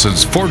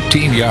Johnson's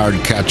 14-yard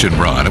catch and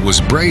run, it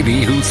was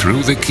Brady who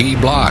threw the key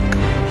block.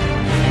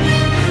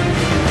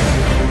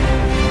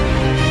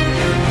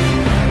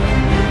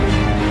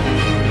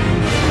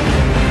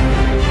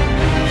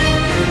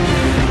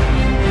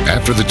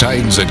 After the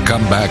Titans had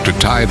come back to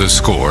tie the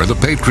score, the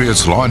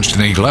Patriots launched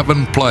an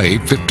 11-play,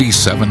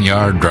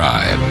 57-yard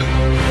drive.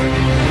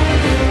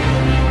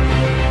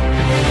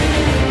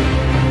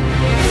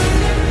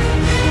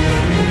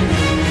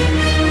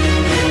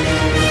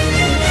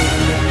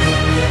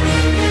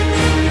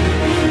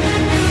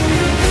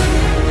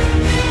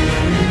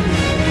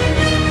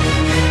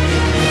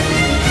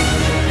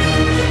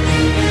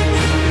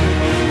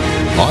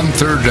 On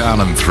 3rd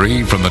down and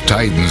 3 from the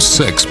Titans'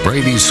 6,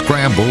 Brady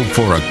scrambled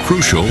for a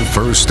crucial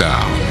first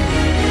down.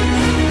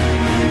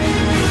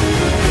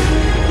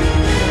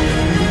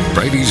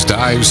 Brady's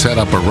dive set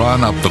up a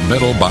run up the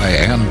middle by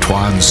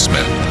Antoine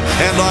Smith.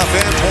 Handoff,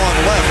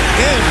 Antoine left,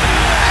 in,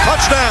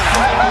 touchdown!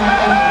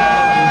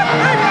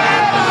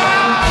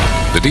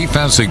 The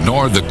defense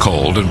ignored the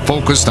cold and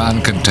focused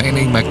on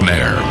containing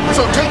McNair.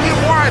 So take him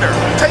wider,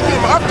 take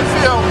him up the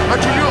field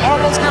until you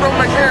almost get on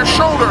McNair's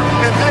shoulder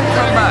and then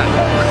come back.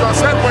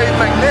 Because that way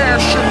McNair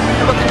shouldn't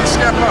be looking to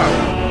step up.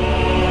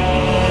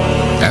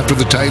 After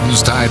the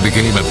Titans tied the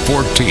game at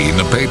 14,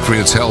 the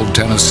Patriots held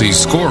Tennessee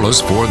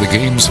scoreless for the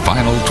game's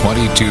final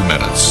 22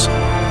 minutes.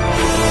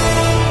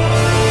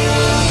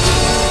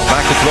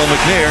 Back to throw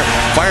McNair,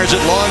 fires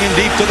it long and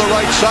deep to the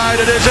right side.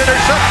 It is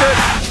intercepted.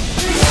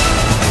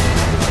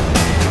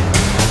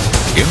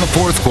 In the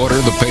 4th quarter,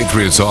 the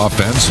Patriots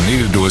offense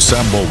needed to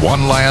assemble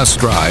one last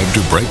drive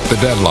to break the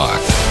deadlock.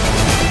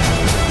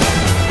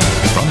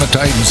 From the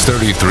Titans'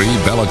 33,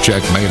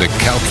 Belichick made a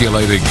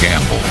calculated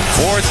gamble.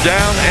 4th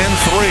down and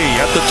 3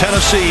 at the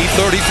Tennessee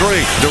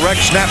 33. Direct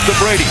snap to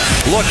Brady.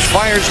 Looks,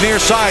 fires near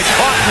side,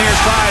 caught near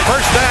side.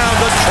 First down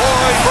to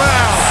Troy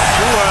Brown.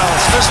 Who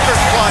else? Mr.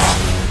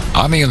 Clutch.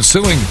 On the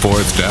ensuing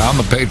 4th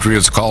down, the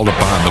Patriots called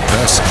upon the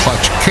best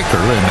clutch kicker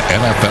in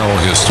NFL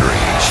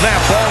history. Snap,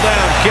 ball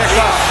down, kick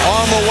up,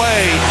 on the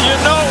way. You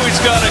know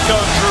he's got to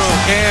come through.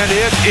 And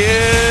it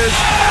is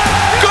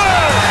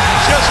good.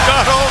 Just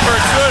got over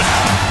it. Good.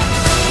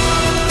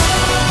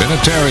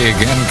 Vinatieri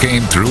again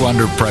came through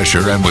under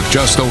pressure, and with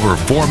just over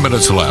 4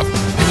 minutes left,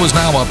 it was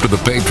now up to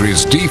the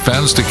Patriots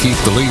defense to keep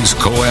the league's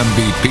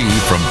co-MVP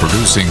from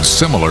producing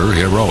similar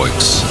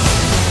heroics.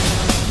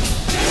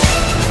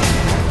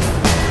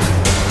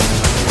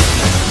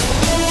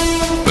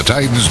 The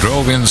Titans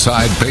drove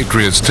inside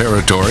Patriots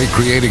territory,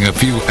 creating a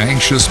few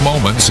anxious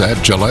moments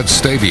at Gillette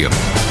Stadium.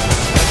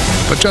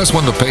 But just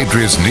when the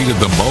Patriots needed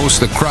them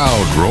most, the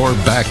crowd roared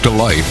back to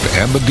life,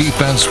 and the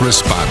defense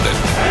responded.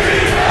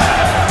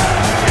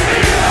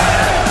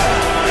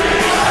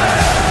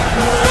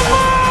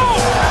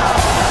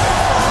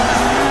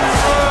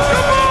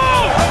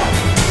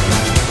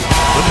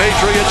 The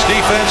Patriots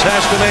defense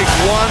has to make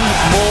one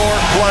more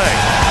play,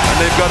 and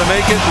they've got to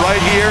make it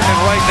right here and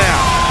right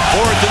now.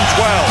 4th and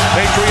 12,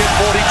 Patriot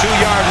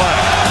 42-yard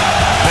line.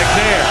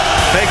 McNair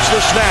takes the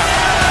snap.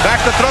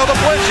 Back to throw the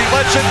blitz. He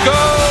lets it go,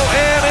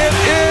 and it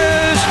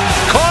is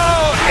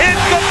caught.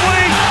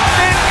 Incomplete.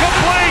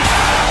 Incomplete.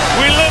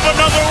 We live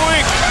another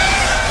week.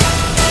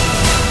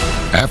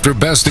 After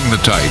besting the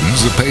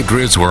Titans, the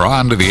Patriots were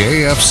on to the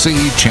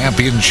AFC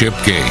Championship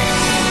game.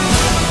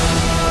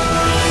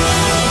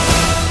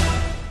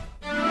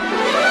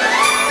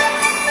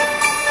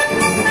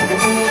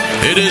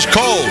 It is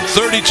cold,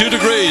 32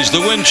 degrees.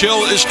 The wind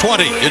chill is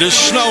 20. It is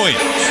snowing.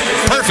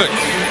 Perfect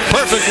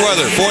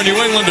weather for New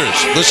Englanders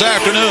this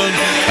afternoon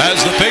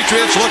as the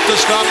Patriots look to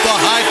stop the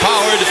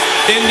high-powered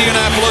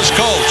Indianapolis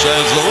Colts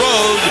as the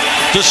road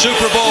to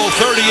Super Bowl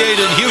 38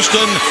 in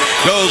Houston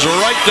goes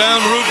right down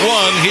Route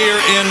 1 here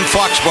in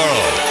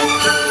Foxborough.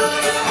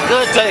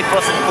 Good day for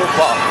some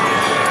football.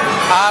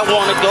 I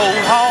want to go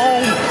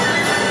home.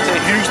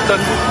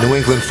 New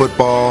England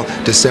football,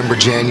 December,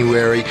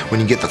 January, when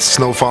you get the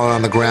snow falling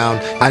on the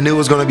ground. I knew it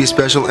was going to be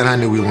special, and I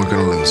knew we weren't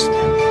going to lose.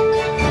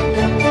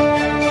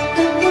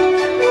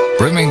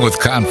 Brimming with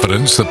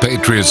confidence, the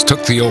Patriots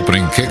took the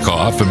opening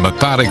kickoff and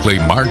methodically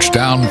marched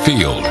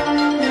downfield.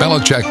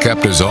 Belichick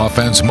kept his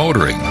offense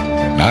motoring,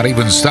 not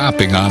even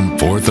stopping on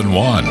 4th and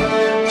 1.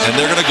 And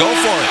they're going to go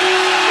for it.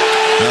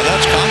 Now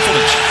that's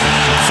confidence.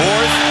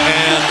 4th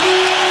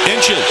and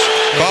inches.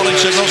 Calling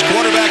signals,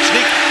 quarterback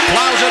sneak,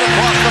 plows it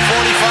across the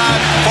 45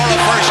 for a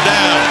first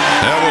down.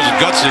 That was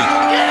gutsy.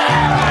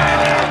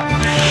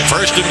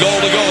 1st and goal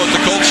to go at the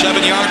Colts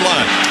 7-yard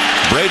line.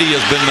 Brady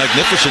has been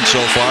magnificent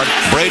so far.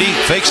 Brady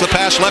fakes the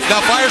pass left,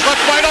 now fires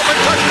left, wide open,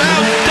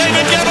 touchdown,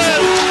 David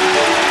Gibbons!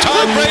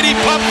 Tom Brady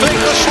pump fake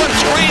the slip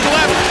screen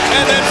left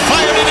and then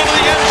fired it into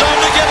the end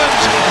zone to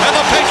Gibbons. And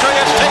the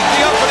Patriots take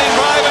the opening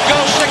drive and go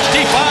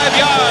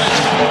 65 yards.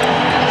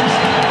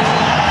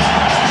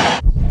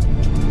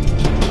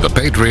 The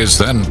Patriots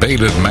then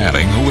baited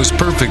Manning, who was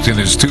perfect in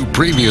his 2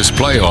 previous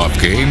playoff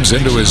games,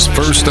 into his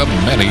first of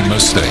many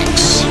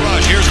mistakes.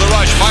 Here's the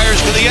rush, fires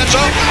to the end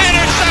zone,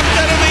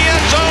 intercepted in the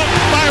end zone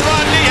by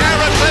Rodney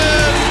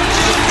Harrison.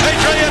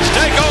 Patriots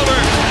take over.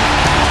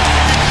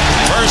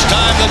 First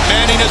time that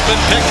Manning has been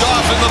picked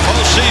off in the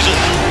postseason.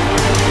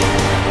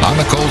 On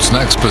the Colts'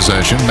 next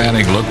possession,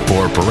 Manning looked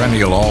for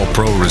perennial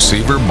All-Pro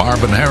receiver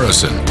Marvin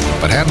Harrison,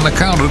 but hadn't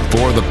accounted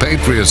for the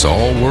Patriots'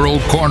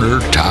 all-world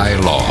corner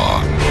Ty Law.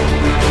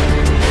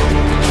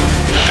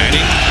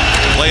 Manning,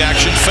 play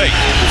action fake,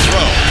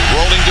 throw,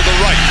 rolling to the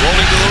right,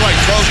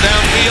 throws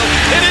downfield.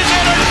 It is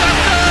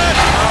intercepted!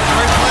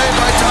 Great play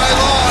by Ty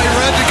Law. He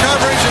read the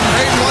coverage, and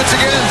Peyton once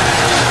again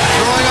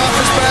throwing off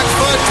his back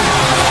foot.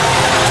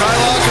 Ty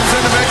Law comes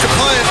in to make the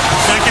play.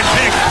 Second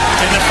pick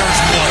in the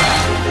first quarter.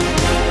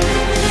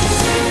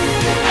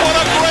 What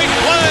a great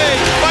play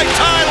by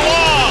Ty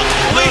Law!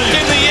 Leaped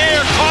in the air,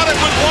 caught it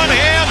with one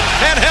hand,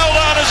 and held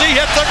on as he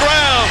hit the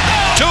ground.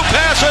 2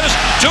 passes,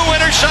 2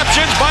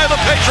 interceptions by the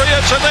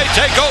Patriots, and they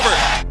take over.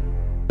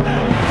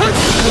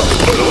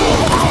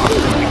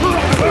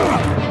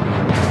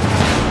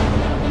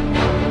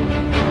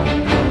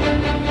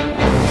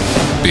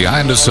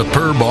 Behind a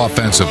superb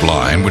offensive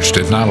line which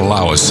did not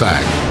allow a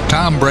sack,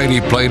 Tom Brady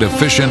played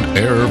efficient,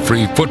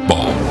 error-free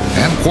football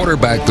and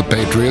quarterbacked the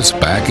Patriots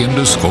back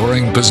into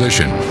scoring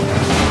position.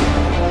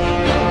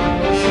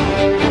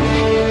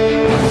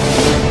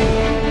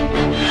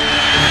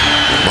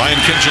 Brian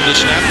Kinchen to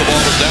snap, the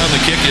ball is down, the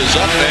kick is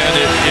up, and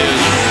it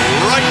is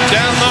right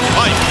down the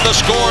pipe. The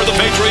score, the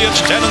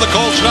Patriots 10 and the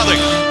Colts nothing.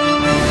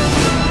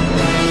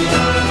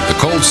 The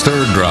Colts'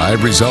 third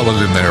drive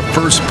resulted in their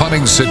first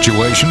punting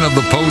situation of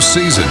the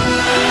postseason.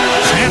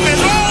 Snap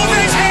is over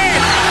his head.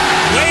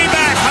 Way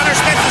back. Hunter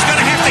Smith is going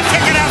to have to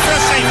kick it out for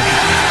a safety.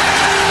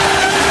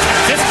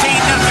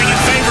 15-0 in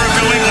favor of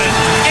New England.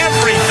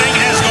 Everything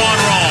has gone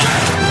wrong.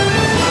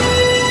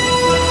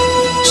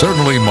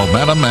 Certainly,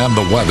 momentum and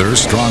the weather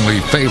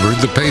strongly favored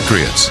the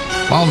Patriots.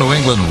 While New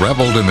England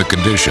reveled in the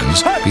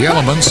conditions, the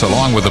elements,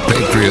 along with the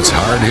Patriots'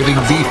 hard-hitting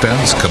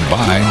defense,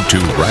 combined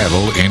to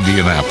rattle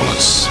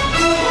Indianapolis.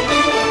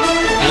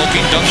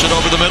 Looking, dumps it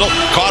over the middle,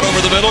 caught over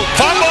the middle,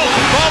 fumble,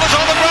 ball is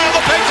on the ground,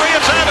 the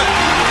Patriots have it.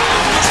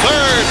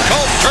 Third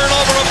Colt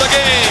turnover of the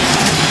game.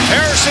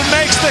 Harrison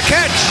makes the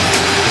catch,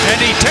 and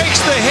he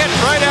takes the hit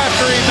right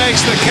after he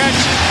makes the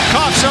catch,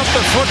 coughs up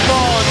the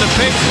football, and the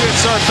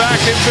Patriots are back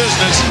in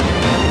business.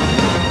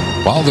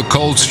 While the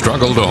Colts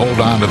struggled to hold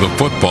on to the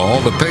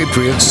football, the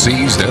Patriots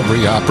seized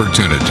every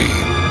opportunity.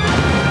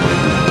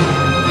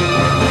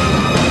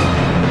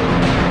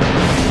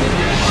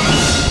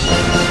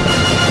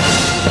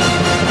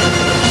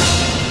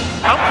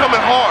 I'm coming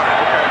hard,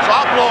 so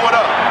I'll blow it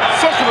up.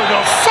 Suck it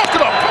up, suck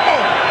it up, come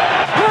on.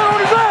 Man on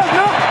his ass,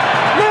 yo.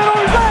 Man on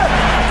his ass.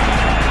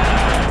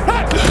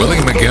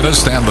 Willie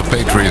McGinnis and the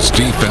Patriots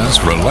defense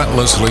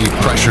relentlessly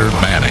pressured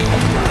Manning.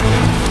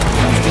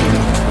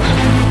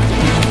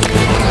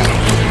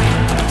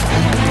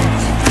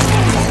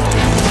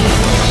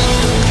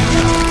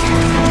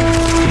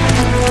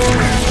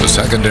 The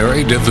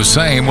secondary did the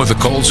same with the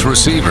Colts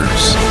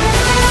receivers.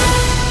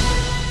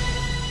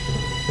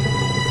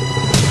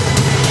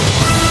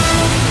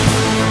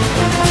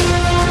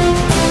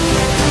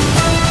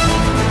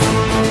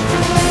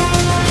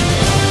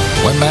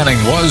 When Manning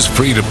was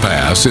free to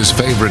pass, his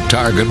favorite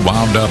target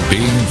wound up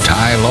being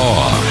Ty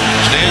Law.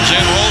 Stands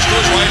in, rolls to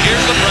his right,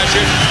 here's the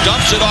pressure,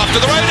 dumps it off to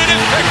the right, and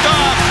it's picked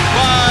off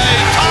by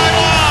Ty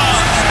Law,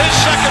 his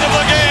second of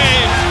the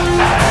game.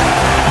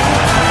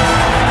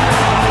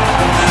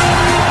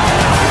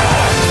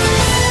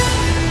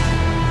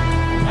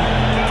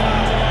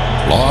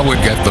 Law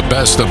would get the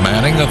best of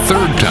Manning a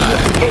third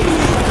time.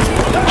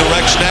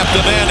 Direct snap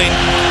to Manning,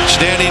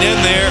 standing in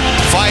there,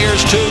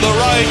 fires to the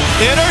right,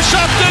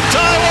 intercepted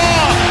Ty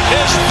Law,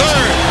 his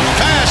third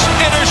pass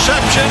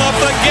interception of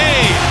the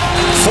game.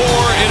 4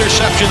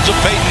 interceptions of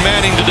Peyton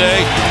Manning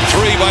today,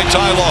 3 by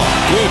Ty Law.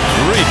 Good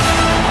grief.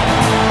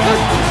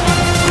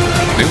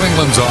 New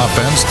England's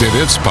offense did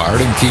its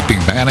part in keeping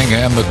Manning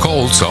and the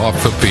Colts off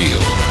the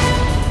field.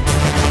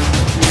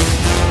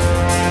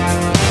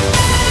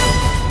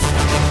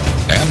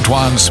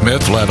 Antoine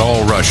Smith led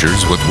all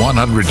rushers with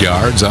 100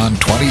 yards on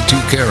 22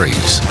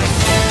 carries.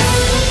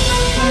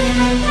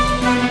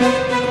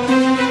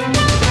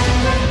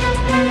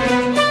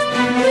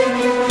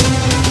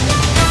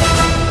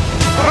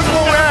 Let's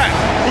go back.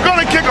 We're going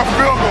to kick a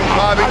field goal,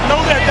 Bobby. I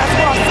know that. That's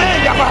what I'm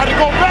saying. Y'all going to have to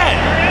go back.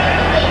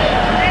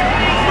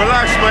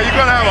 Relax, man. You're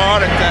going to have a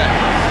heart attack.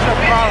 That's your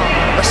problem.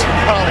 That's your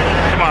problem.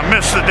 Come on,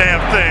 miss the damn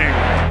thing.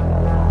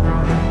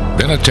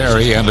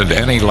 Vinatieri ended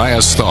any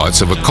last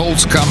thoughts of a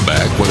Colts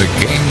comeback with a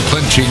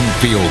game-clinching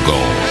field goal.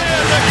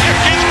 And the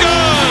kick is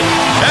good.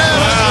 And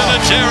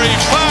Vinatieri,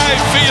 5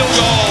 field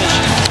goals.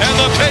 And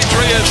the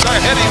Patriots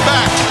are heading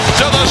back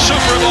to the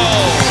Super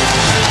Bowl.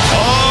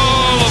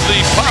 All of the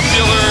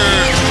popular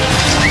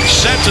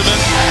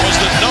sentiment was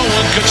that no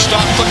one could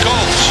stop the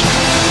Colts.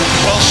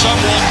 Well,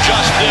 someone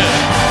just did.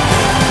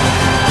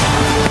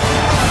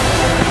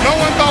 No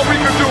one thought we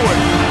could do it.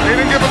 They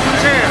didn't give us a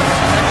chance.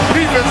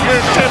 Defense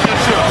wins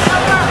championship.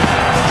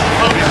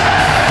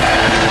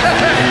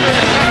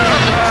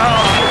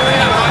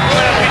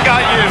 We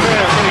got you.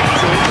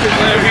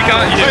 We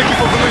got you. Thank you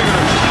for believing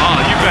it. Oh,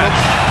 you bet.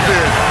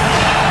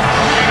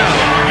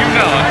 You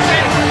know it.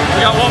 We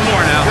got one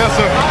more now. Yes,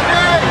 sir.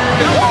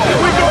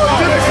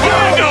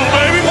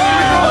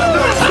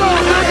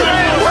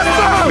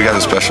 We got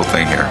a special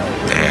thing here,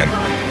 and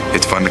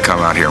it's fun to come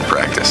out here and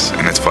practice,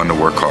 and it's fun to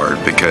work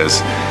hard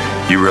because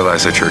you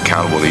realize that you're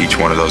accountable to each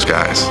one of those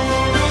guys.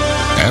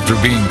 After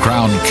being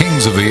crowned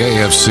kings of the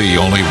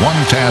AFC, only one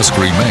task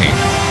remained,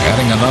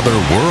 adding another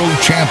World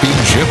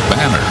Championship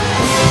banner.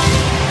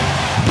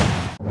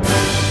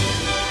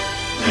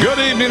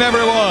 Good evening,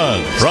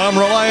 everyone. From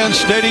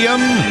Reliance Stadium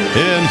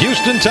in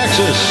Houston,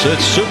 Texas,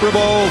 it's Super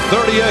Bowl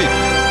 38.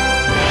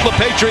 The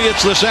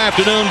Patriots this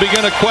afternoon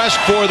begin a quest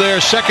for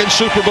their second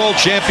Super Bowl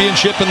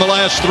championship in the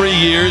last 3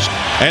 years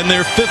and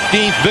their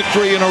 15th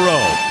victory in a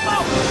row.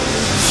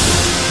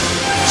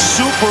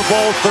 Super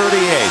Bowl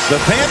 38. The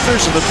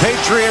Panthers and the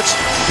Patriots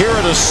here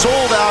at a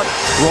sold-out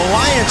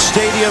Reliance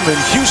Stadium in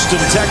Houston,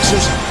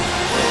 Texas.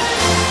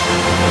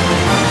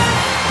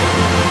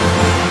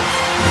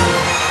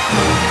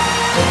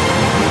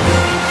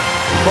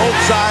 Both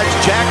sides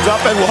jacked up,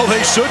 and well,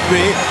 they should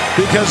be,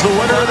 because the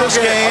winner of this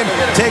game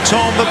takes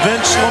home the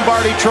Vince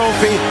Lombardi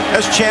Trophy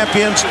as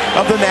champions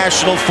of the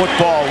National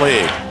Football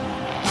League.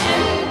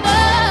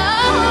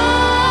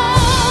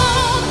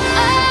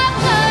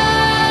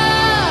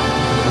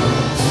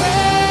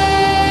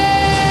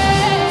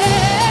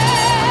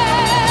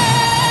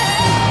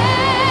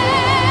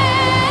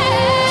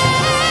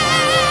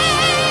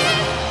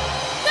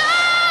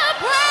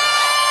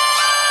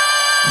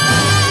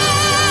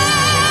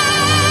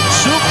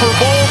 Super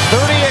Bowl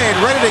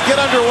 38 ready to get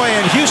underway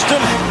in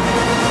Houston.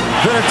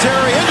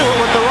 Vinatieri into it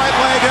with the right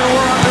leg, and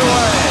we're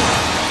underway.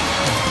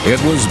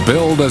 It was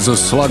billed as a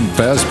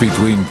slugfest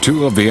between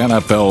two of the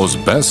NFL's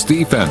best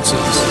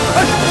defenses.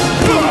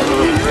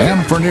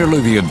 And for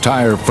nearly the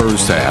entire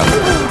first half,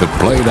 it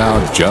played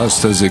out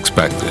just as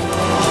expected.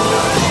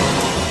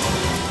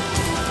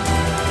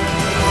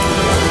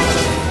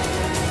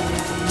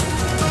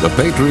 The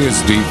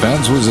Patriots'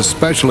 defense was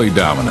especially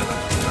dominant.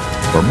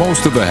 For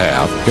most of the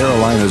half,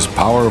 Carolina's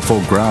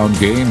powerful ground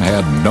game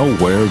had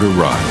nowhere to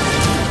run.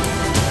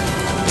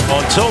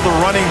 Until the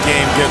running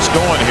game gets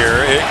going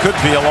here, it could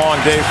be a long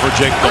day for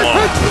Jake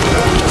Delhomme.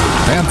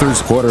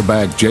 Panthers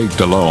quarterback Jake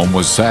Delhomme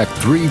was sacked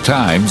 3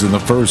 times in the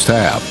first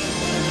half.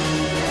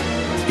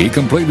 He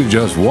completed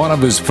just one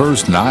of his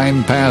first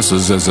 9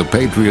 passes as the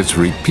Patriots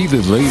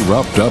repeatedly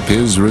roughed up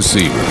his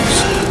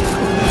receivers.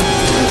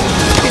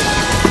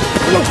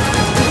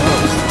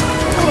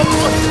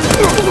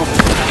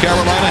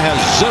 Carolina has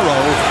 0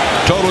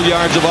 total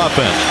yards of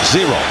offense.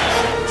 0.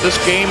 This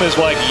game is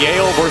like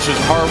Yale versus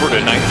Harvard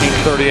in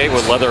 1938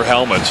 with leather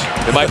helmets.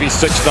 It might be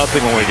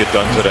 6-0 when we get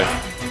done today.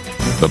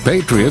 The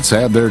Patriots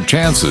had their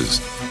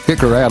chances.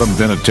 Kicker Adam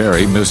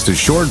Vinatieri missed a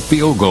short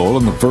field goal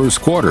in the first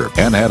quarter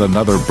and had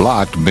another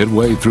blocked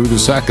midway through the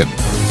second.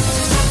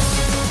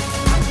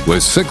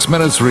 With 6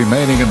 minutes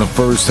remaining in the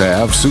first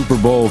half, Super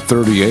Bowl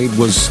 38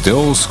 was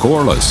still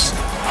scoreless.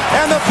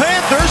 And the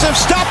Panthers have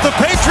stopped the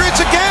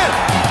Patriots again.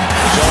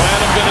 So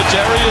Adam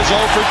Vinatieri is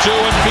 0 for 2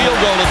 in field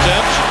goal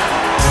attempts.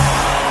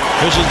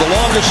 This is the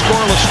longest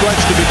scoreless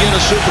stretch to begin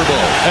a Super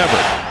Bowl ever.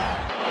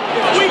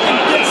 If we can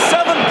get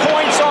 7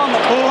 points on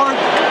the board,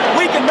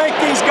 we can make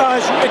these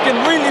guys, it can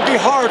really be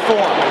hard for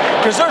them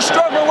because they're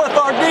struggling with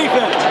our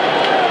defense.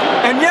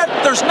 And yet,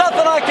 there's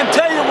nothing I can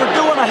tell you we're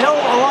doing a hell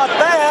of a lot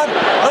bad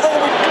other than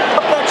we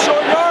up that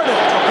short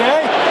yardage,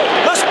 okay?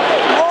 Let's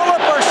roll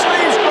up our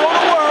sleeves, go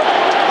to work,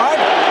 all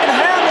right, and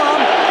handle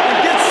them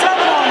and get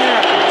 7 on there.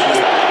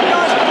 You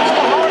guys are having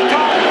a hard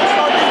time against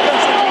our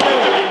defense than we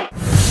do.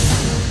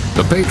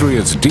 The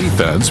Patriots'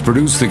 defense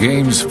produced the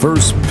game's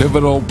first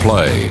pivotal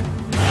play.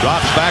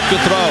 Drops back to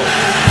throw.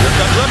 Here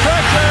comes the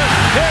pressure.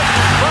 Hit.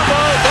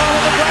 Fumble. Ball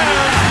on the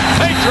ground.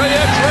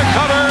 Patriots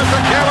recover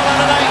for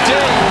Carolina 19.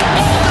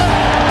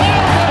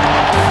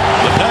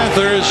 The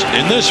Panthers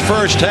in this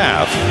first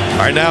half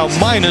are now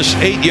minus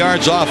 8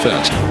 yards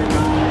offense.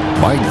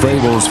 Mike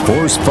Vrabel's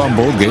forced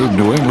fumble gave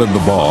New England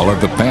the ball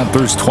at the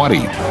Panthers' 20.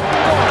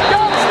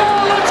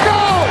 Let's go!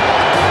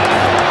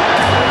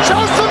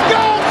 Show some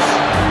guts!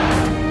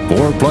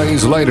 4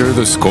 plays later,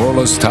 the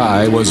scoreless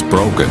tie was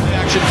broken.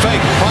 Action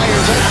fake.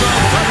 Fires it.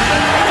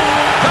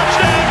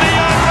 Touchdown,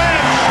 Deion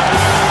Ranch.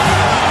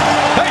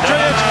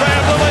 Patriots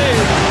grab the lead.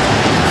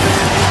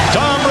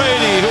 Tom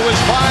Brady, who is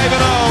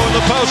 5-0 in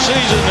the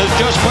postseason, has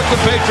just put the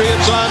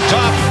Patriots on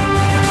top.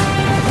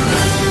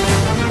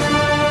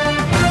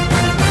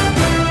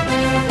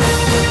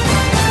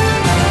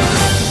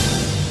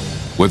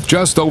 With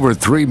just over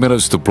 3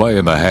 minutes to play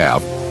in the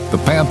half, the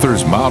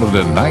Panthers mounted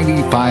a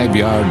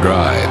 95-yard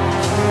drive.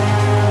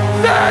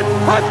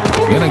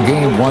 In a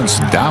game once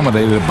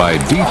dominated by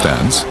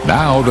defense,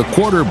 now the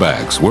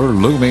quarterbacks were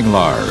looming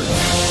large.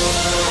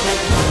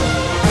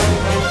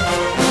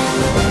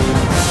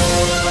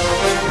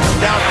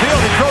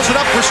 Downfield, he throws it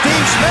up for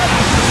Steve Smith.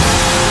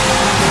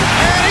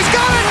 And he's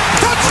got it!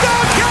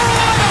 Touchdown,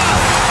 Carolina!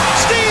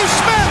 Steve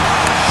Smith!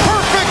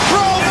 Perfect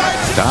throw!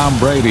 Tom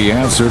Brady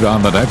answered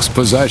on the next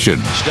possession.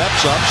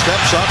 Steps up,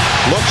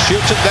 looks,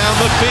 shoots it down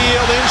the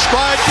field, in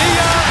stride,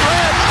 Dion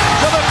Red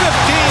to the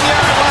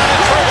 15-yard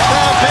line, first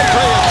down,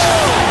 Patriots.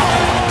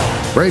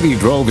 Brady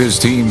drove his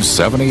team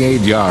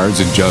 78 yards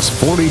in just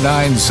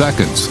 49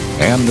 seconds,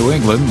 and New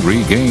England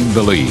regained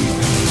the lead.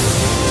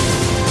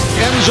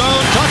 End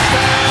zone,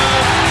 touchdown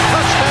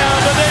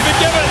to David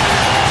Gibbons.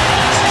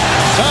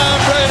 Tom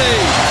Brady,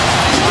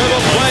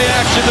 little play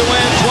action to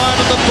Antoine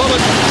and the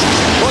bullet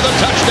for the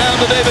touchdown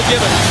to David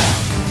Gibbons.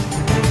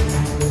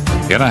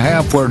 In a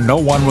half where no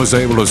one was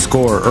able to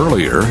score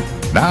earlier,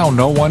 now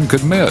no one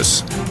could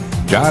miss.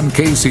 John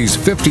Casey's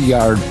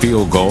 50-yard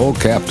field goal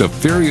capped a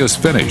furious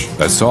finish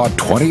that saw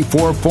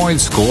 24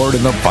 points scored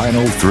in the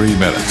final 3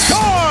 minutes.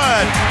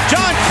 Good!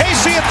 John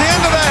Casey at the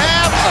end of the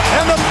half,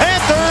 and the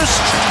Panthers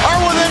are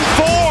within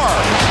 4.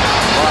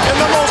 In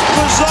the most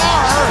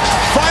bizarre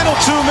final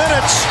 2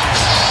 minutes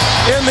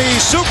in the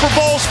Super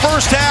Bowl's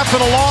first half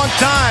in a long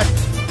time.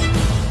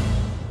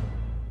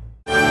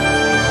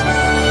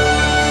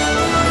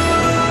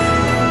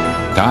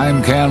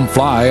 Time can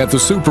fly at the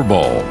Super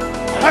Bowl.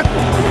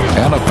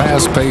 And a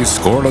fast-paced,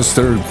 scoreless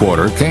third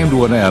quarter came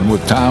to an end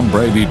with Tom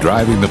Brady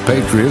driving the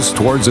Patriots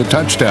towards a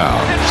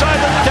touchdown. Inside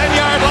the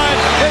 10-yard line,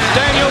 it's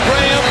Daniel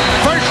Graham.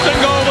 First and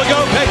goal to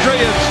go,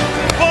 Patriots.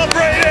 Oh,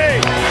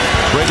 Brady!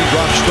 Brady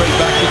drops straight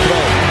back to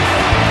throw.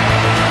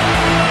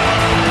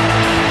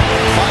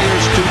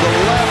 Fires to the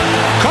left.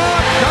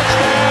 Caught!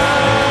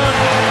 Touchdown!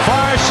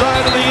 Far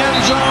side of the end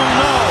zone,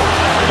 no.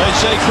 They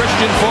say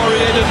Christian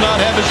Fourier did not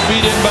have his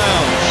feet in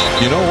bounds.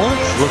 You know what?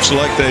 Looks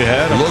like they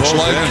had him. Looks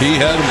like he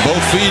had them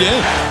both feet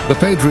in. The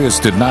Patriots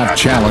did not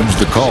challenge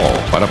the call,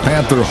 but a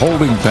Panther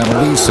holding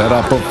penalty set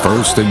up a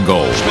first and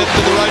goal. Smith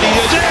to the right, he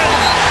is in.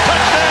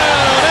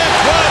 Touchdown!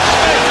 Antoine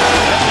Smith.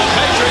 And the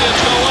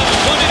Patriots go up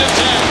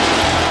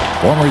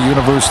 20-10. Former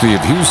University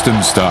of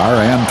Houston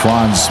star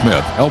Antoine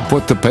Smith helped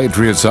put the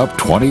Patriots up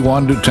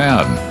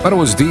 21-10. But it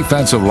was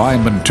defensive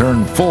lineman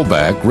turned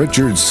fullback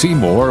Richard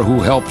Seymour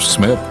who helped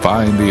Smith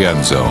find the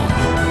end zone.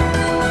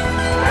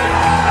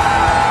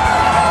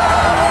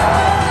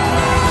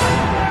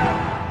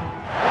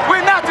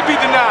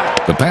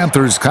 The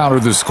Panthers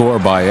countered the score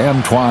by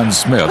Antoine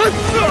Smith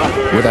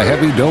with a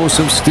heavy dose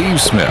of Steve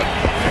Smith.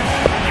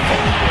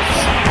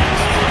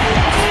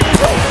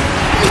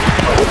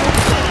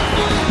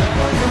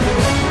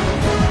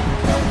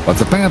 But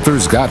the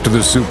Panthers got to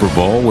the Super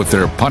Bowl with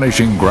their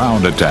punishing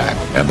ground attack,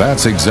 and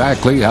that's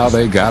exactly how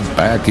they got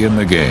back in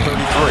the game.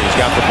 33, he's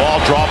got the ball,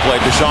 draw play,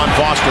 Deshaun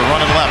Foster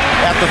running left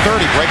at the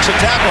 30, breaks a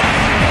tackle.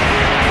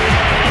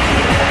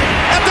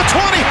 At the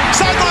 20,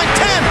 sideline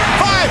 10,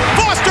 5,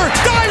 Foster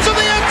dives in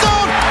the end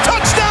zone,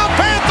 touchdown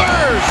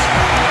Panthers!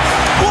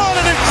 What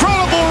an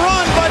incredible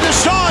run by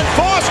Deshaun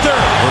Foster!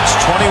 It's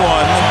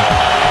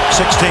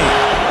 21-16.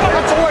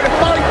 That's the way to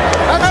fight.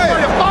 That's the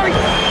way to fight.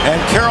 And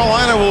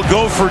Carolina will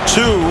go for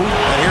 2.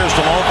 And here's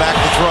DeLone back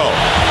to throw.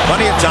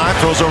 Plenty of time,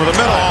 throws over the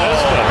middle.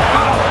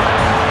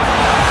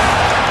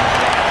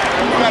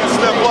 You got to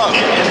step up.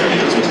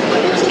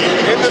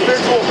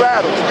 Individual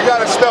battles. You got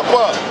to step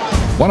up.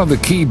 One of the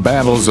key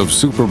battles of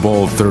Super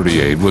Bowl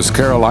 38 was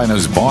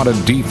Carolina's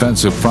vaunted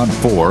defensive front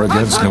four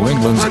against New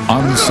England's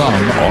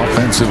unsung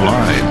offensive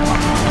line.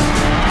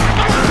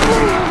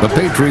 The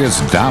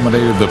Patriots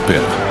dominated the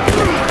pit.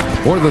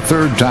 For the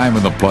third time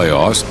in the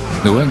playoffs,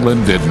 New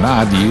England did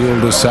not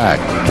yield a sack.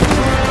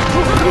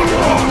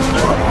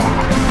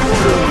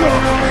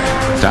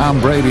 Tom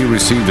Brady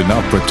received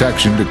enough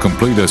protection to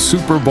complete a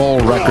Super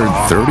Bowl record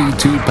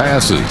 32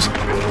 passes,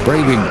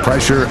 braving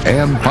pressure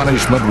and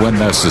punishment when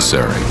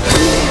necessary.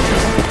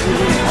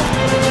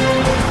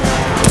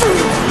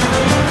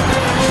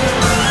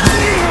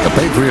 The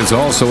Patriots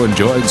also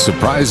enjoyed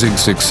surprising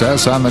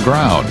success on the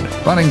ground,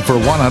 running for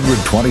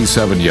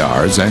 127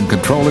 yards and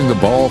controlling the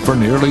ball for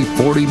nearly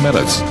 40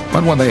 minutes.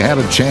 But when they had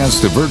a chance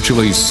to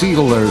virtually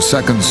seal their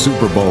second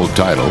Super Bowl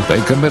title,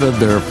 they committed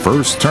their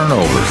first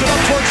turnover.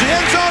 Towards the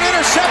end zone,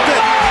 intercepted.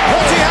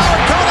 Monty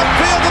Howard coming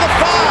upfield to the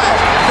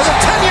 5, to the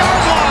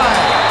 10-yard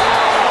line.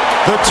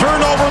 The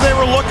turnover they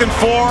were looking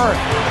for.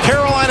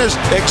 Carolina's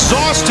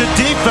exhausted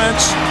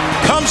defense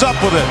comes up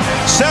with it.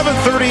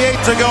 7:38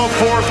 to go,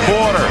 fourth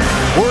quarter.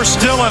 We're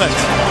still in it.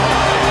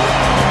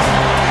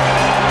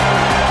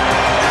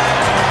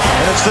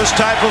 And it's this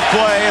type of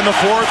play in the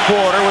fourth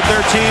quarter with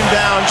their team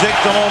down Jake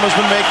Delhomme has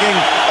been making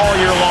all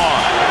year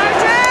long.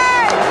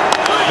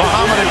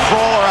 Muhammad and Kroll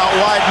are out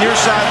wide, near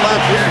side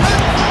left.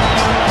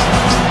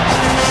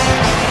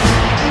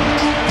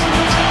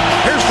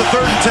 Here's the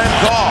 3rd and 10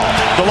 call.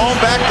 Delhomme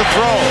back to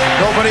throw.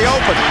 Nobody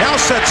open. Now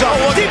sets up.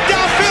 Deep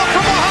downfield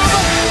from Muhammad.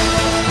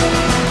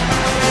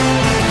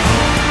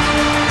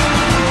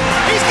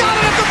 He's got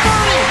it at the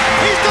 30.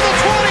 He's to the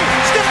 20.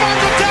 Stiff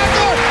arms attack.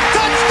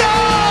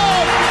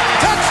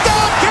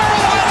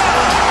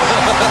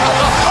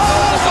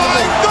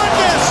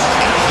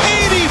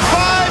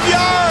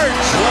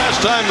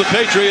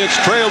 Patriots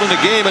trailed in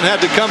the game and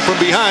had to come from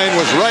behind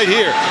was right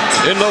here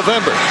in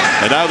November.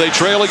 And now they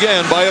trail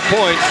again by a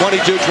point,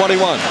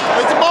 22-21.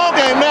 It's a ball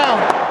game now.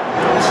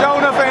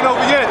 Sure enough ain't over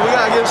yet. We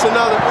gotta give us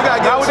another. We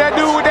gotta get. Not with that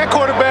dude with that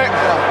quarterback.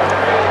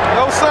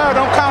 No sir,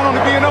 don't count on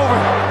it being over.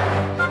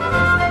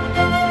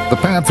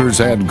 The Panthers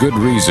had good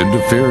reason to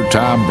fear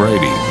Tom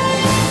Brady.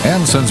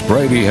 And since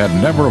Brady had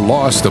never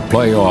lost a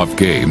playoff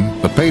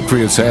game, the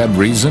Patriots had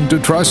reason to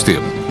trust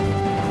him.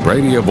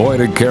 Brady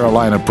avoided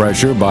Carolina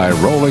pressure by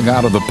rolling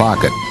out of the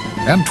pocket,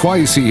 and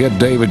twice he hit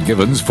David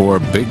Givens for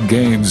big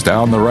gains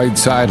down the right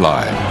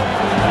sideline.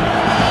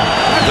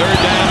 Third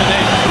down and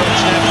 8. Quick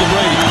snap to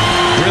Brady.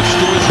 Drifts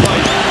to his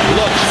right.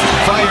 Looks.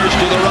 Fires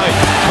to the right.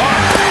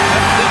 Caught.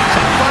 At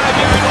the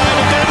 5-yard line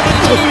and down to the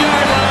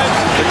 2-yard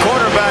line. The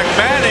quarterback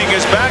Manning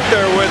is back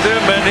there with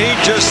him, and he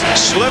just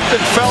slipped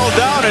and fell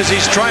down as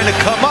he's trying to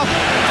come up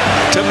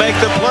to make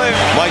the play.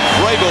 Mike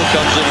Vrabel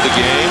comes into the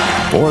game.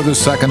 For the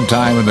second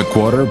time in the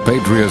quarter,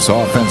 Patriots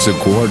offensive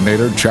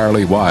coordinator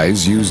Charlie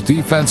Wise used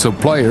defensive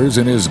players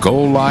in his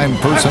goal line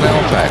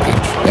personnel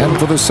package. And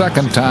for the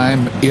second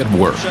time, it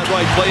worked. Set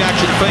right, play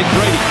action fake,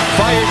 Brady.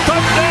 Fires,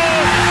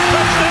 touchdown!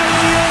 Touchdown in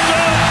the end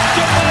zone!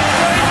 To Mike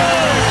Vrabel!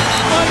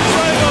 Mike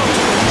Vrabel!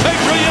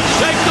 Patriots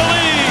take the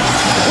lead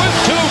with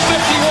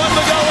 2:51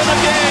 to go in the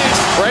game.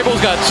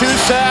 Vrabel's got 2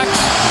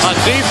 sacks on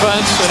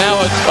defense and now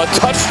a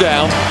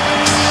touchdown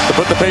to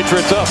put the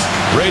Patriots up.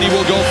 Brady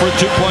will go for a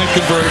 2-point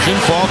conversion.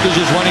 Falkers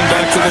is running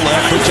back to the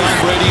left for Tom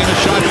Brady in a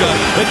shotgun.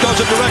 It goes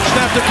a direct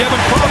snap to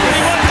Kevin Crawford. He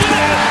runs it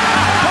in.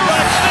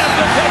 Direct snap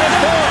to Kevin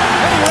Crawford.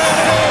 And he ran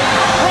it in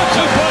for a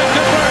 2-point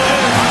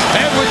conversion.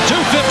 And with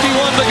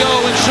 2:51 to go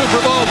in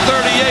Super Bowl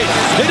 38,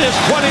 it is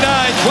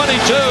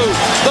 29-22.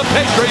 The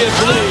Patriots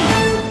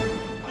lead.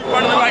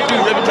 Running the right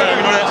dude every time,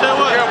 you know that?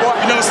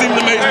 You never seen him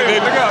amaze me,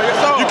 baby.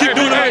 You keep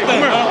doing the right thing.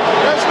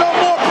 There's no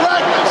more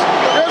practice.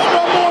 There's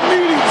no more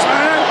meetings,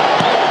 man.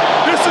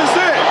 This is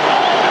it.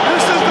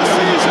 This is the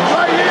season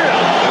right here.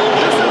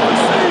 This is the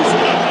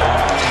season.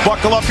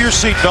 Buckle up your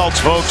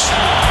seatbelts, folks.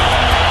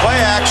 Play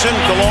action,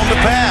 Delhomme to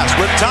pass.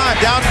 With time,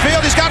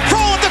 downfield, he's got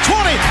Kroll at the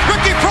 20.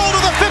 Ricky Kroll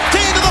to the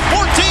 15, to the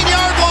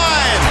 14-yard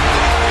line.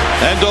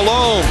 And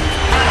Delhomme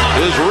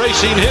is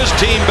racing his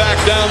team back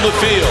down the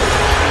field.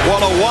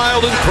 What a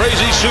wild and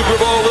crazy Super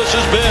Bowl this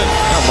has been.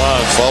 Come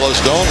on, fellas,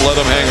 don't let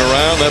them hang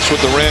around. That's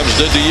what the Rams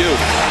did to you.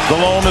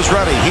 Delhomme is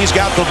ready. He's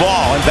got the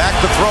ball and back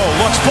to throw.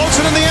 Looks, floats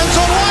it in the end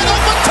zone. Wide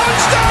open,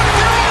 touchdown,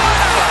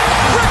 Carolina!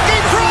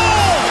 Ricky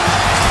Kroll!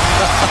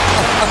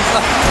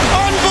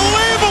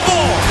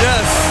 Unbelievable!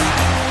 Yes.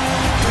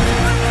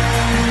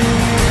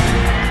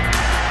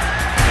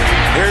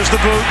 Here's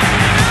the boot.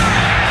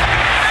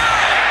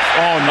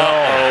 Oh, no.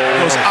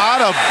 It was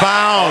out of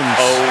bounds.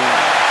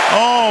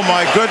 Oh,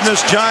 my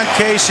goodness. John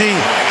Casey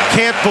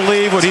can't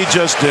believe what he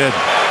just did.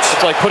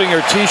 It's like putting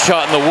your tee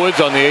shot in the woods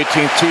on the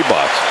 18th tee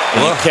box.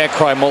 And you can't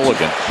cry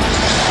mulligan.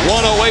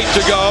 1:08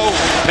 to go.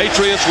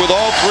 Patriots with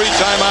all 3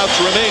 timeouts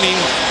remaining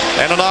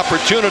and an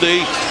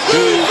opportunity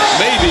to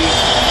maybe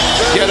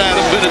get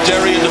Adam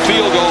Vinatieri in the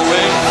field goal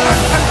ring.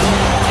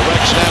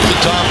 Direct snap to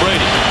Tom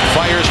Brady.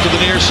 Fires to the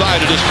near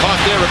side. It is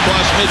caught there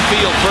across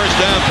midfield. First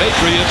down,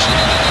 Patriots.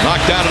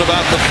 Knocked down at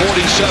about the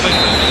 47.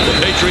 The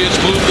Patriots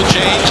move the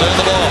chains and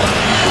the ball.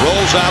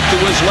 Rolls out to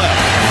his left.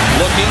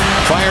 Looking,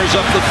 fires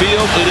up the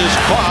field. It is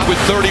caught with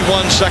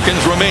 31 seconds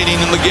remaining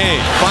in the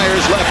game.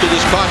 Fires left. It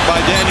is caught by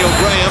Daniel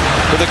Graham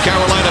to the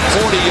Carolina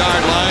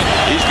 40-yard line.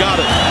 He's got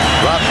it.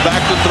 Drops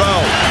back to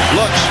throw.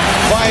 Looks,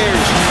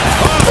 fires.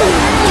 Caught.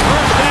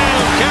 First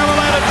down,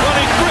 Carolina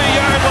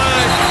 23-yard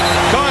line.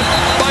 Caught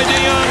by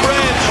Deion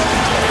Branch.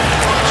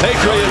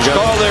 Patriots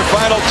call their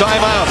final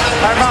timeout.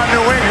 Timeout,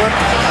 New England.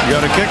 You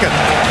got to kick it.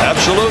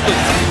 Absolutely.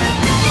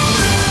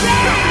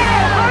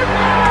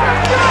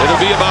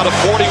 It'll be about a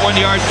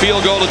 41-yard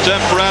field goal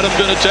attempt for Adam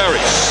Vinatieri.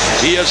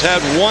 He has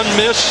had 1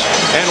 miss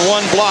and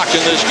 1 block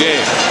in this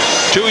game.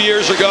 2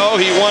 years ago,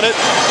 he won it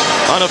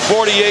on a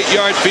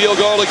 48-yard field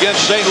goal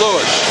against St.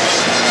 Louis.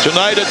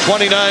 Tonight at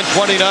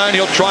 29-29,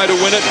 he'll try to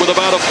win it with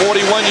about a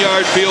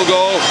 41-yard field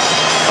goal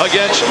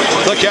against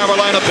the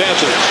Carolina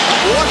Panthers.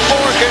 What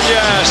more can you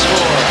ask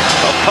for?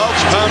 A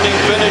pulse-pounding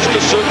finish to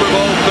Super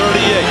Bowl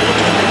 38.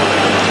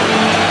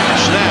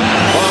 Snap,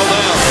 ball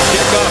down,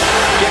 kick up,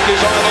 kick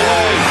is on the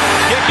way.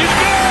 Kick is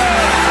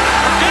good!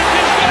 Kick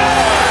is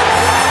good!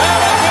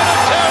 Adam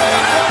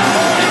Vinatieri from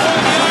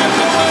 41 yards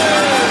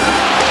away!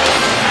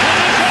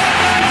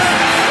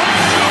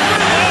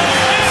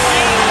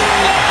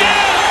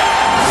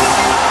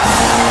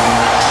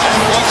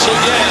 And once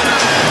again,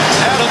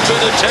 Adam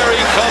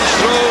Vinatieri comes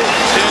through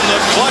in the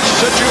clutch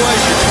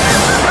situation.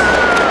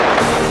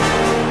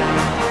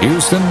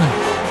 Houston,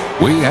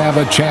 we have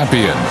a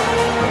champion.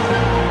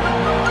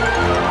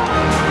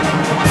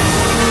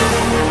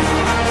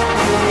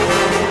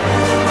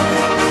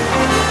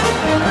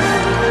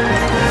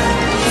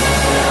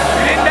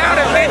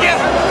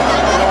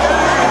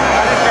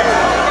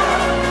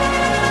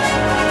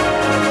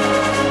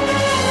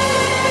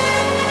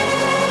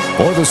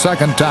 For the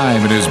second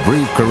time in his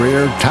brief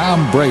career,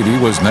 Tom Brady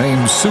was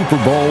named Super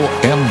Bowl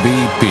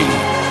MVP.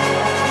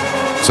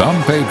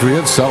 Some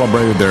Patriots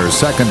celebrated their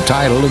second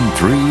title in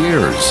 3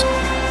 years.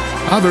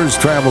 Others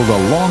traveled a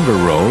longer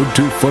road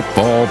to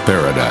football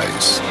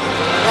paradise.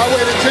 I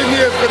waited 10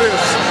 years for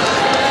this.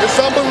 It's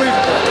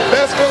unbelievable.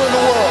 Best feeling in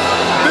the world.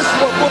 This is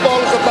what football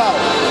is about.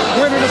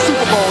 Winning the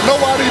Super Bowl.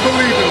 Nobody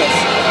believed in us.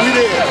 We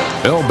did.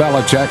 Bill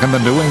Belichick and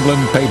the New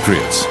England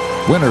Patriots,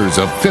 winners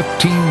of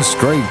 15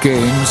 straight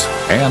games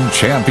and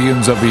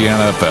champions of the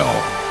NFL.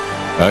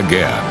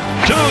 Again.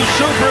 2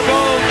 Super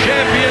Bowl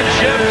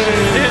championships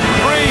in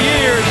 3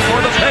 years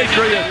for the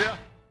Patriots.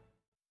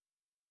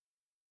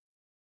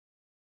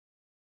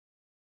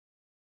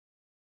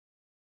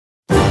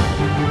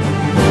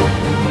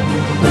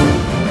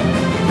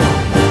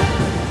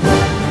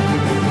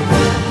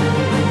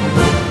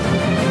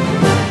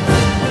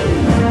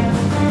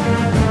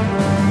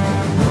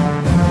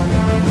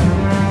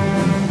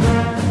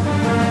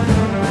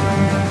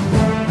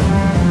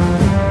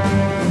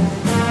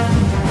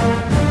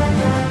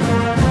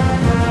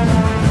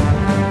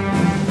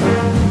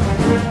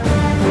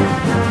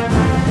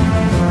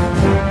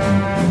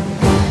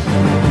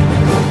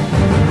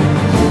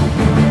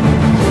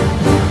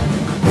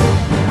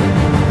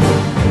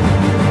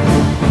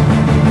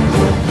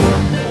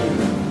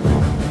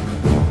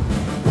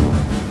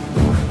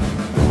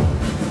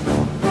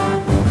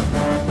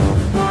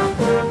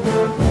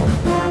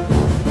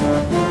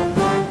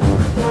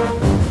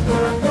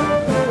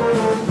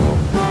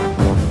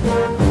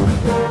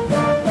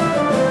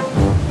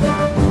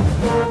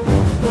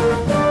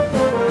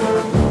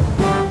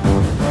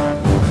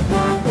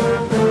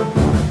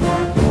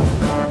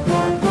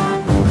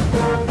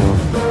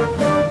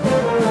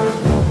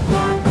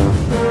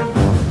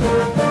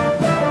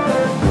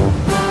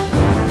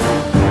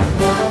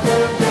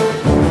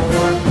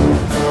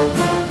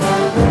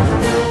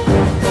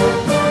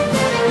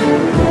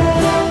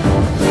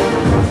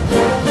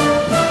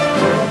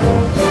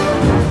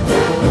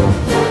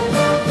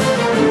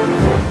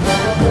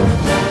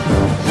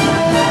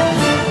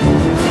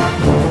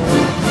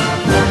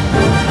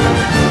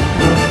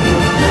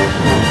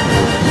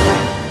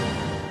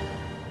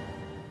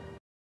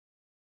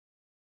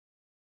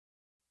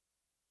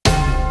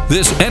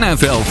 This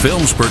NFL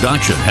Films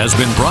production has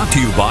been brought to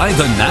you by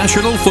the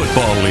National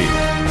Football League.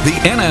 The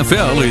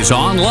NFL is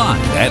online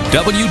at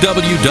www.nfl.com.